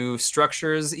love the new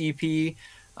Structures EP,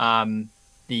 the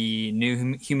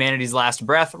new Humanity's Last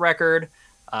Breath record,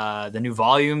 the new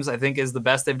Volumes, I think is the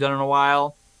best they've done in a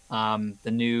while.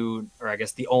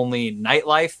 The only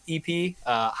Nightlife EP.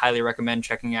 Highly recommend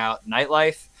checking out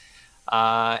Nightlife.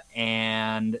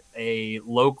 And a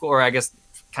local, or I guess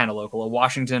kind of local, a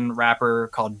Washington rapper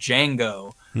called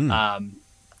Django.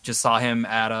 Just saw him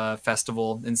at a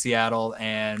festival in Seattle,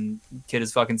 and kid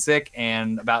is fucking sick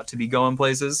and about to be going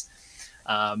places.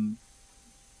 Also,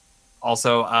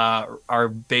 our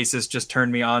bassist just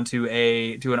turned me on to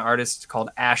an artist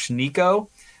called Ash Nico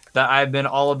that I've been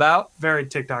all about. Very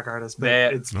TikTok artist,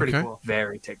 but it's pretty cool.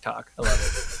 Very TikTok. I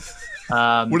love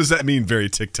it. What does that mean, very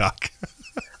TikTok?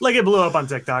 Like it blew up on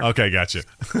TikTok. Okay, gotcha.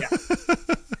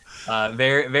 Yeah.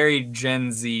 Very, very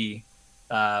Gen Z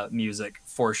music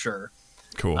for sure.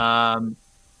 Cool.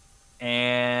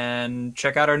 And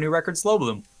check out our new record, Slow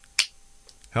Bloom.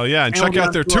 Hell yeah, and check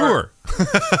out their tour.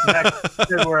 Next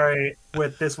February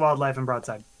with This Wildlife and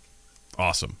Broadside.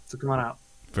 Awesome. So come on out.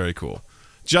 Very cool.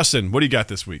 Justin, what do you got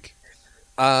this week?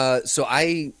 So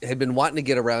I had been wanting to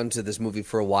get around to this movie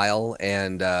for a while,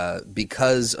 and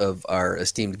because of our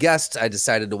esteemed guest, I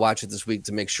decided to watch it this week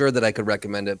to make sure that I could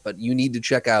recommend it. But you need to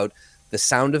check out The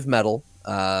Sound of Metal,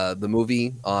 the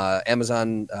movie,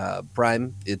 Amazon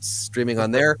Prime. It's streaming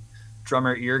on there.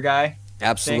 Drummer ear guy.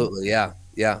 Absolutely, yeah.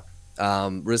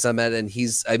 Riz Ahmed, and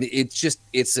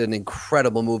it's an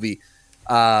incredible movie.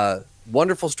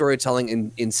 Wonderful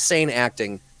storytelling, insane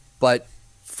acting, but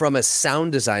from a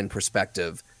sound design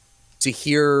perspective, to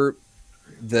hear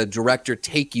the director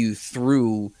take you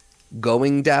through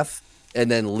going deaf and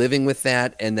then living with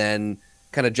that and then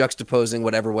kind of juxtaposing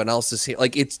what everyone else is here.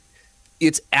 Like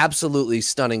It's absolutely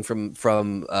stunning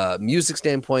from a music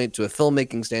standpoint to a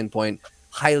filmmaking standpoint.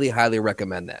 Highly, highly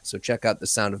recommend that. So check out The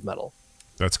Sound of Metal.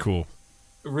 That's cool.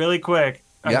 Really quick,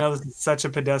 I know this is such a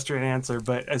pedestrian answer,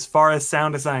 but as far as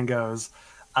sound design goes,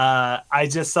 I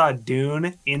just saw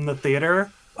Dune in the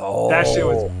theater. Oh, that shit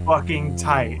was fucking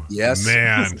tight. Yes,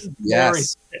 man.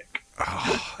 Yes.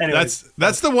 Anyways,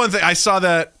 That's the one thing I saw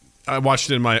that I watched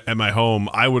it at my home.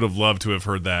 I would have loved to have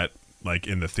heard that like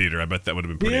in the theater. I bet that would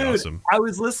have been pretty awesome. I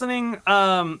was listening.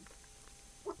 Oh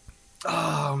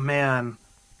man,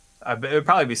 It would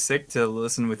probably be sick to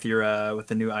listen with your with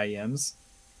the new IEMs.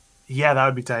 yeah, that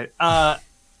would be tight.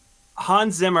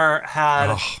 Hans Zimmer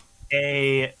had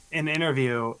an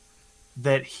interview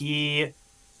that he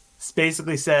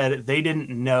basically said they didn't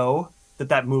know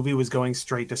that movie was going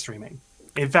straight to streaming.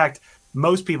 In fact,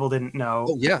 most people didn't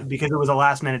know because it was a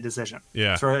last minute decision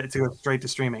for it to go straight to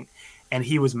streaming. And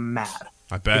he was mad.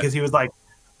 I bet. Because he was like,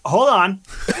 hold on.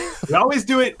 We always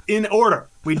do it in order.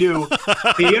 We do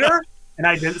theater, and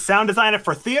I sound design it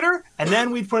for theater, and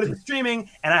then we put it to streaming,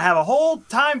 and I have a whole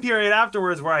time period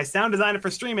afterwards where I sound design it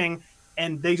for streaming,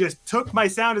 and they just took my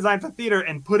sound design for theater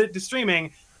and put it to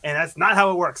streaming, and that's not how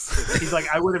it works. He's like,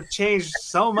 I would have changed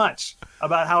so much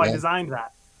about how I designed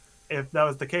that if that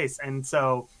was the case. And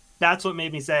so that's what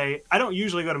made me say, I don't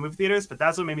usually go to movie theaters, but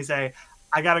that's what made me say,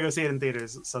 I got to go see it in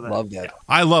theaters. So that, love that. Yeah.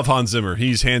 I love Hans Zimmer.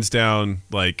 He's hands down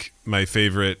like my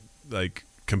favorite like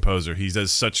composer. He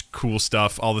does such cool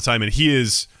stuff all the time, and he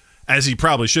is, as he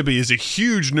probably should be, is a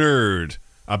huge nerd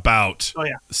about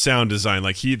sound design.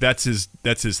 Like that's his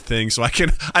thing. So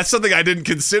that's something I didn't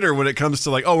consider when it comes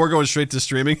to like, oh, we're going straight to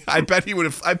streaming. I bet he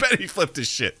flipped his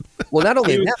shit. Well, not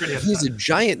only that, he's a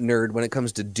giant nerd when it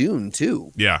comes to Dune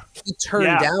too. Yeah. He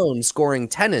turned down scoring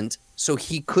Tenet so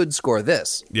he could score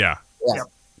this. Yeah.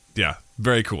 Yeah.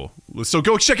 Very cool. So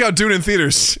go check out Dune in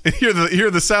theaters and hear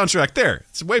the soundtrack there.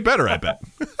 It's way better, I bet.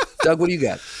 Doug, what do you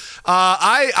got?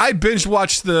 I binge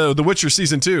watched the Witcher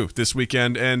season 2 this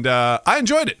weekend, and I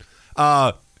enjoyed it.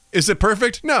 Is it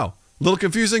perfect? No. A little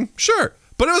confusing? Sure.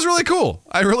 But it was really cool.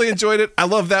 I really enjoyed it. I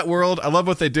love that world. I love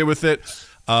what they did with it.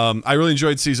 I really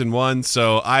enjoyed season 1,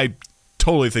 so I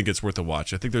totally think it's worth a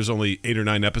watch. I think there's only 8 or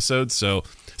 9 episodes, so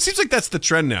it seems like that's the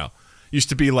trend now. Used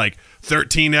to be like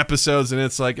 13 episodes, and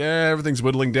it's like everything's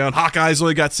whittling down. Hawkeye's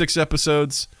only got 6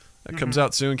 episodes. That comes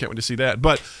out soon. Can't wait to see that.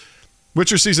 But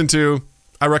Witcher season 2,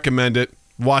 I recommend it.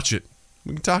 Watch it.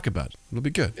 We can talk about it. It'll be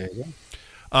good. There you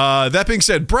go. That being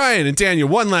said, Brian and Daniel,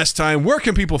 one last time, where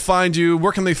can people find you?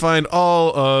 Where can they find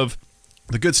all of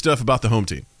the good stuff about the home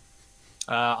team?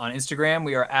 On Instagram,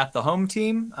 we are at the home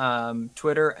team.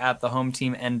 Twitter, at the home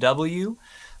team NW.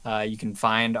 You can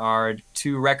find our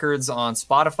 2 records on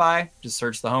Spotify. Just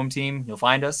search the home team. You'll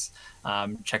find us.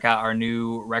 Check out our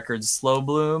new records, Slow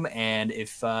Bloom. And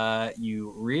if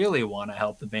you really want to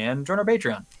help the band, join our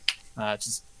Patreon.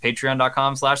 Just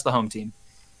patreon.com/the home team.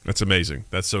 That's amazing.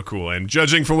 That's so cool. And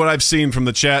judging from what I've seen from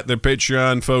the chat, their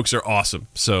Patreon folks are awesome.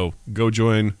 So go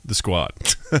join the squad.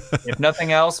 If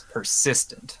nothing else,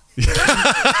 persistent. You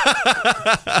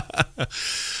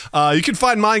can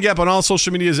find Mind Gap on all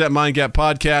social medias at Mind Gap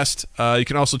Podcast. You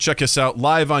can also check us out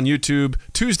live on YouTube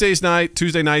Tuesday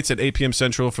nights at 8 p.m.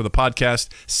 Central for the podcast,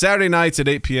 Saturday nights at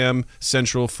 8 p.m.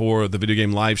 Central for the video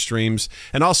game live streams.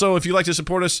 And also, if you'd like to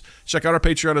support us, check out our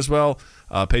Patreon as well,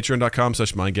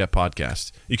 patreon.com/Mind Gap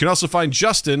Podcast. You can also find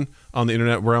Justin on the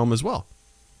internet realm as well.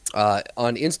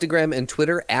 On Instagram and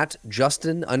Twitter at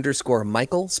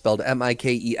Justin_Michael, spelled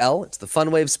Mikel. It's the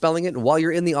fun way of spelling it. And while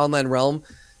you're in the online realm,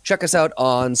 check us out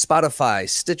on Spotify,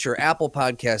 Stitcher, Apple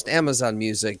Podcast, Amazon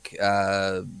Music,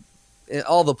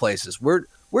 all the places. Where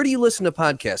do you listen to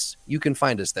podcasts? You can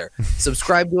find us there.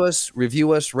 Subscribe to us,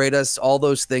 review us, rate us, all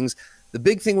those things. The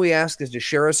big thing we ask is to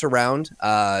share us around.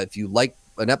 If you like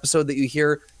an episode that you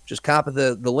hear, just copy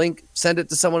the link, send it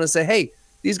to someone and say, hey,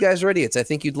 these guys are idiots. I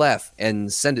think you'd laugh,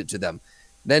 and send it to them.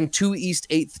 Then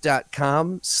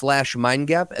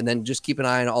 2east8th.com/mindgap, and then just keep an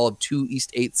eye on all of 2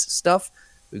 East 8th's stuff.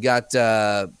 We've got,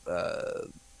 I'm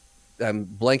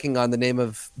blanking on the name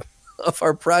of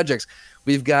our projects.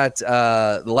 We've got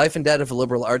The Life and Death of a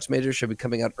Liberal Arts Major should be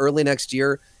coming out early next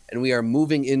year, and we are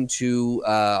moving into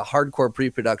hardcore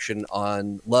pre-production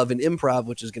on Love and Improv,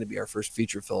 which is going to be our first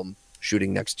feature film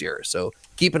shooting next year. So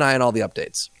keep an eye on all the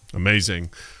updates. Amazing.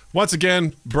 Once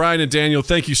again, Brian and Daniel,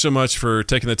 thank you so much for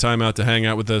taking the time out to hang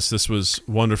out with us. This was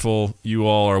wonderful. You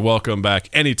all are welcome back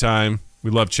anytime.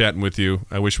 We love chatting with you.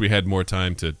 I wish we had more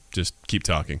time to just keep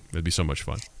talking. It'd be so much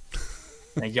fun.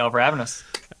 Thank you all for having us.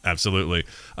 Absolutely.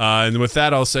 And with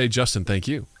that, I'll say, Justin, thank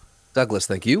you. Douglas,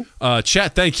 thank you.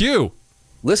 Chat, thank you.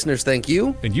 Listeners, thank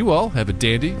you. And you all have a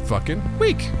dandy fucking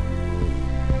week.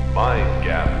 Mind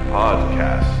Gap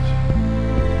Podcast.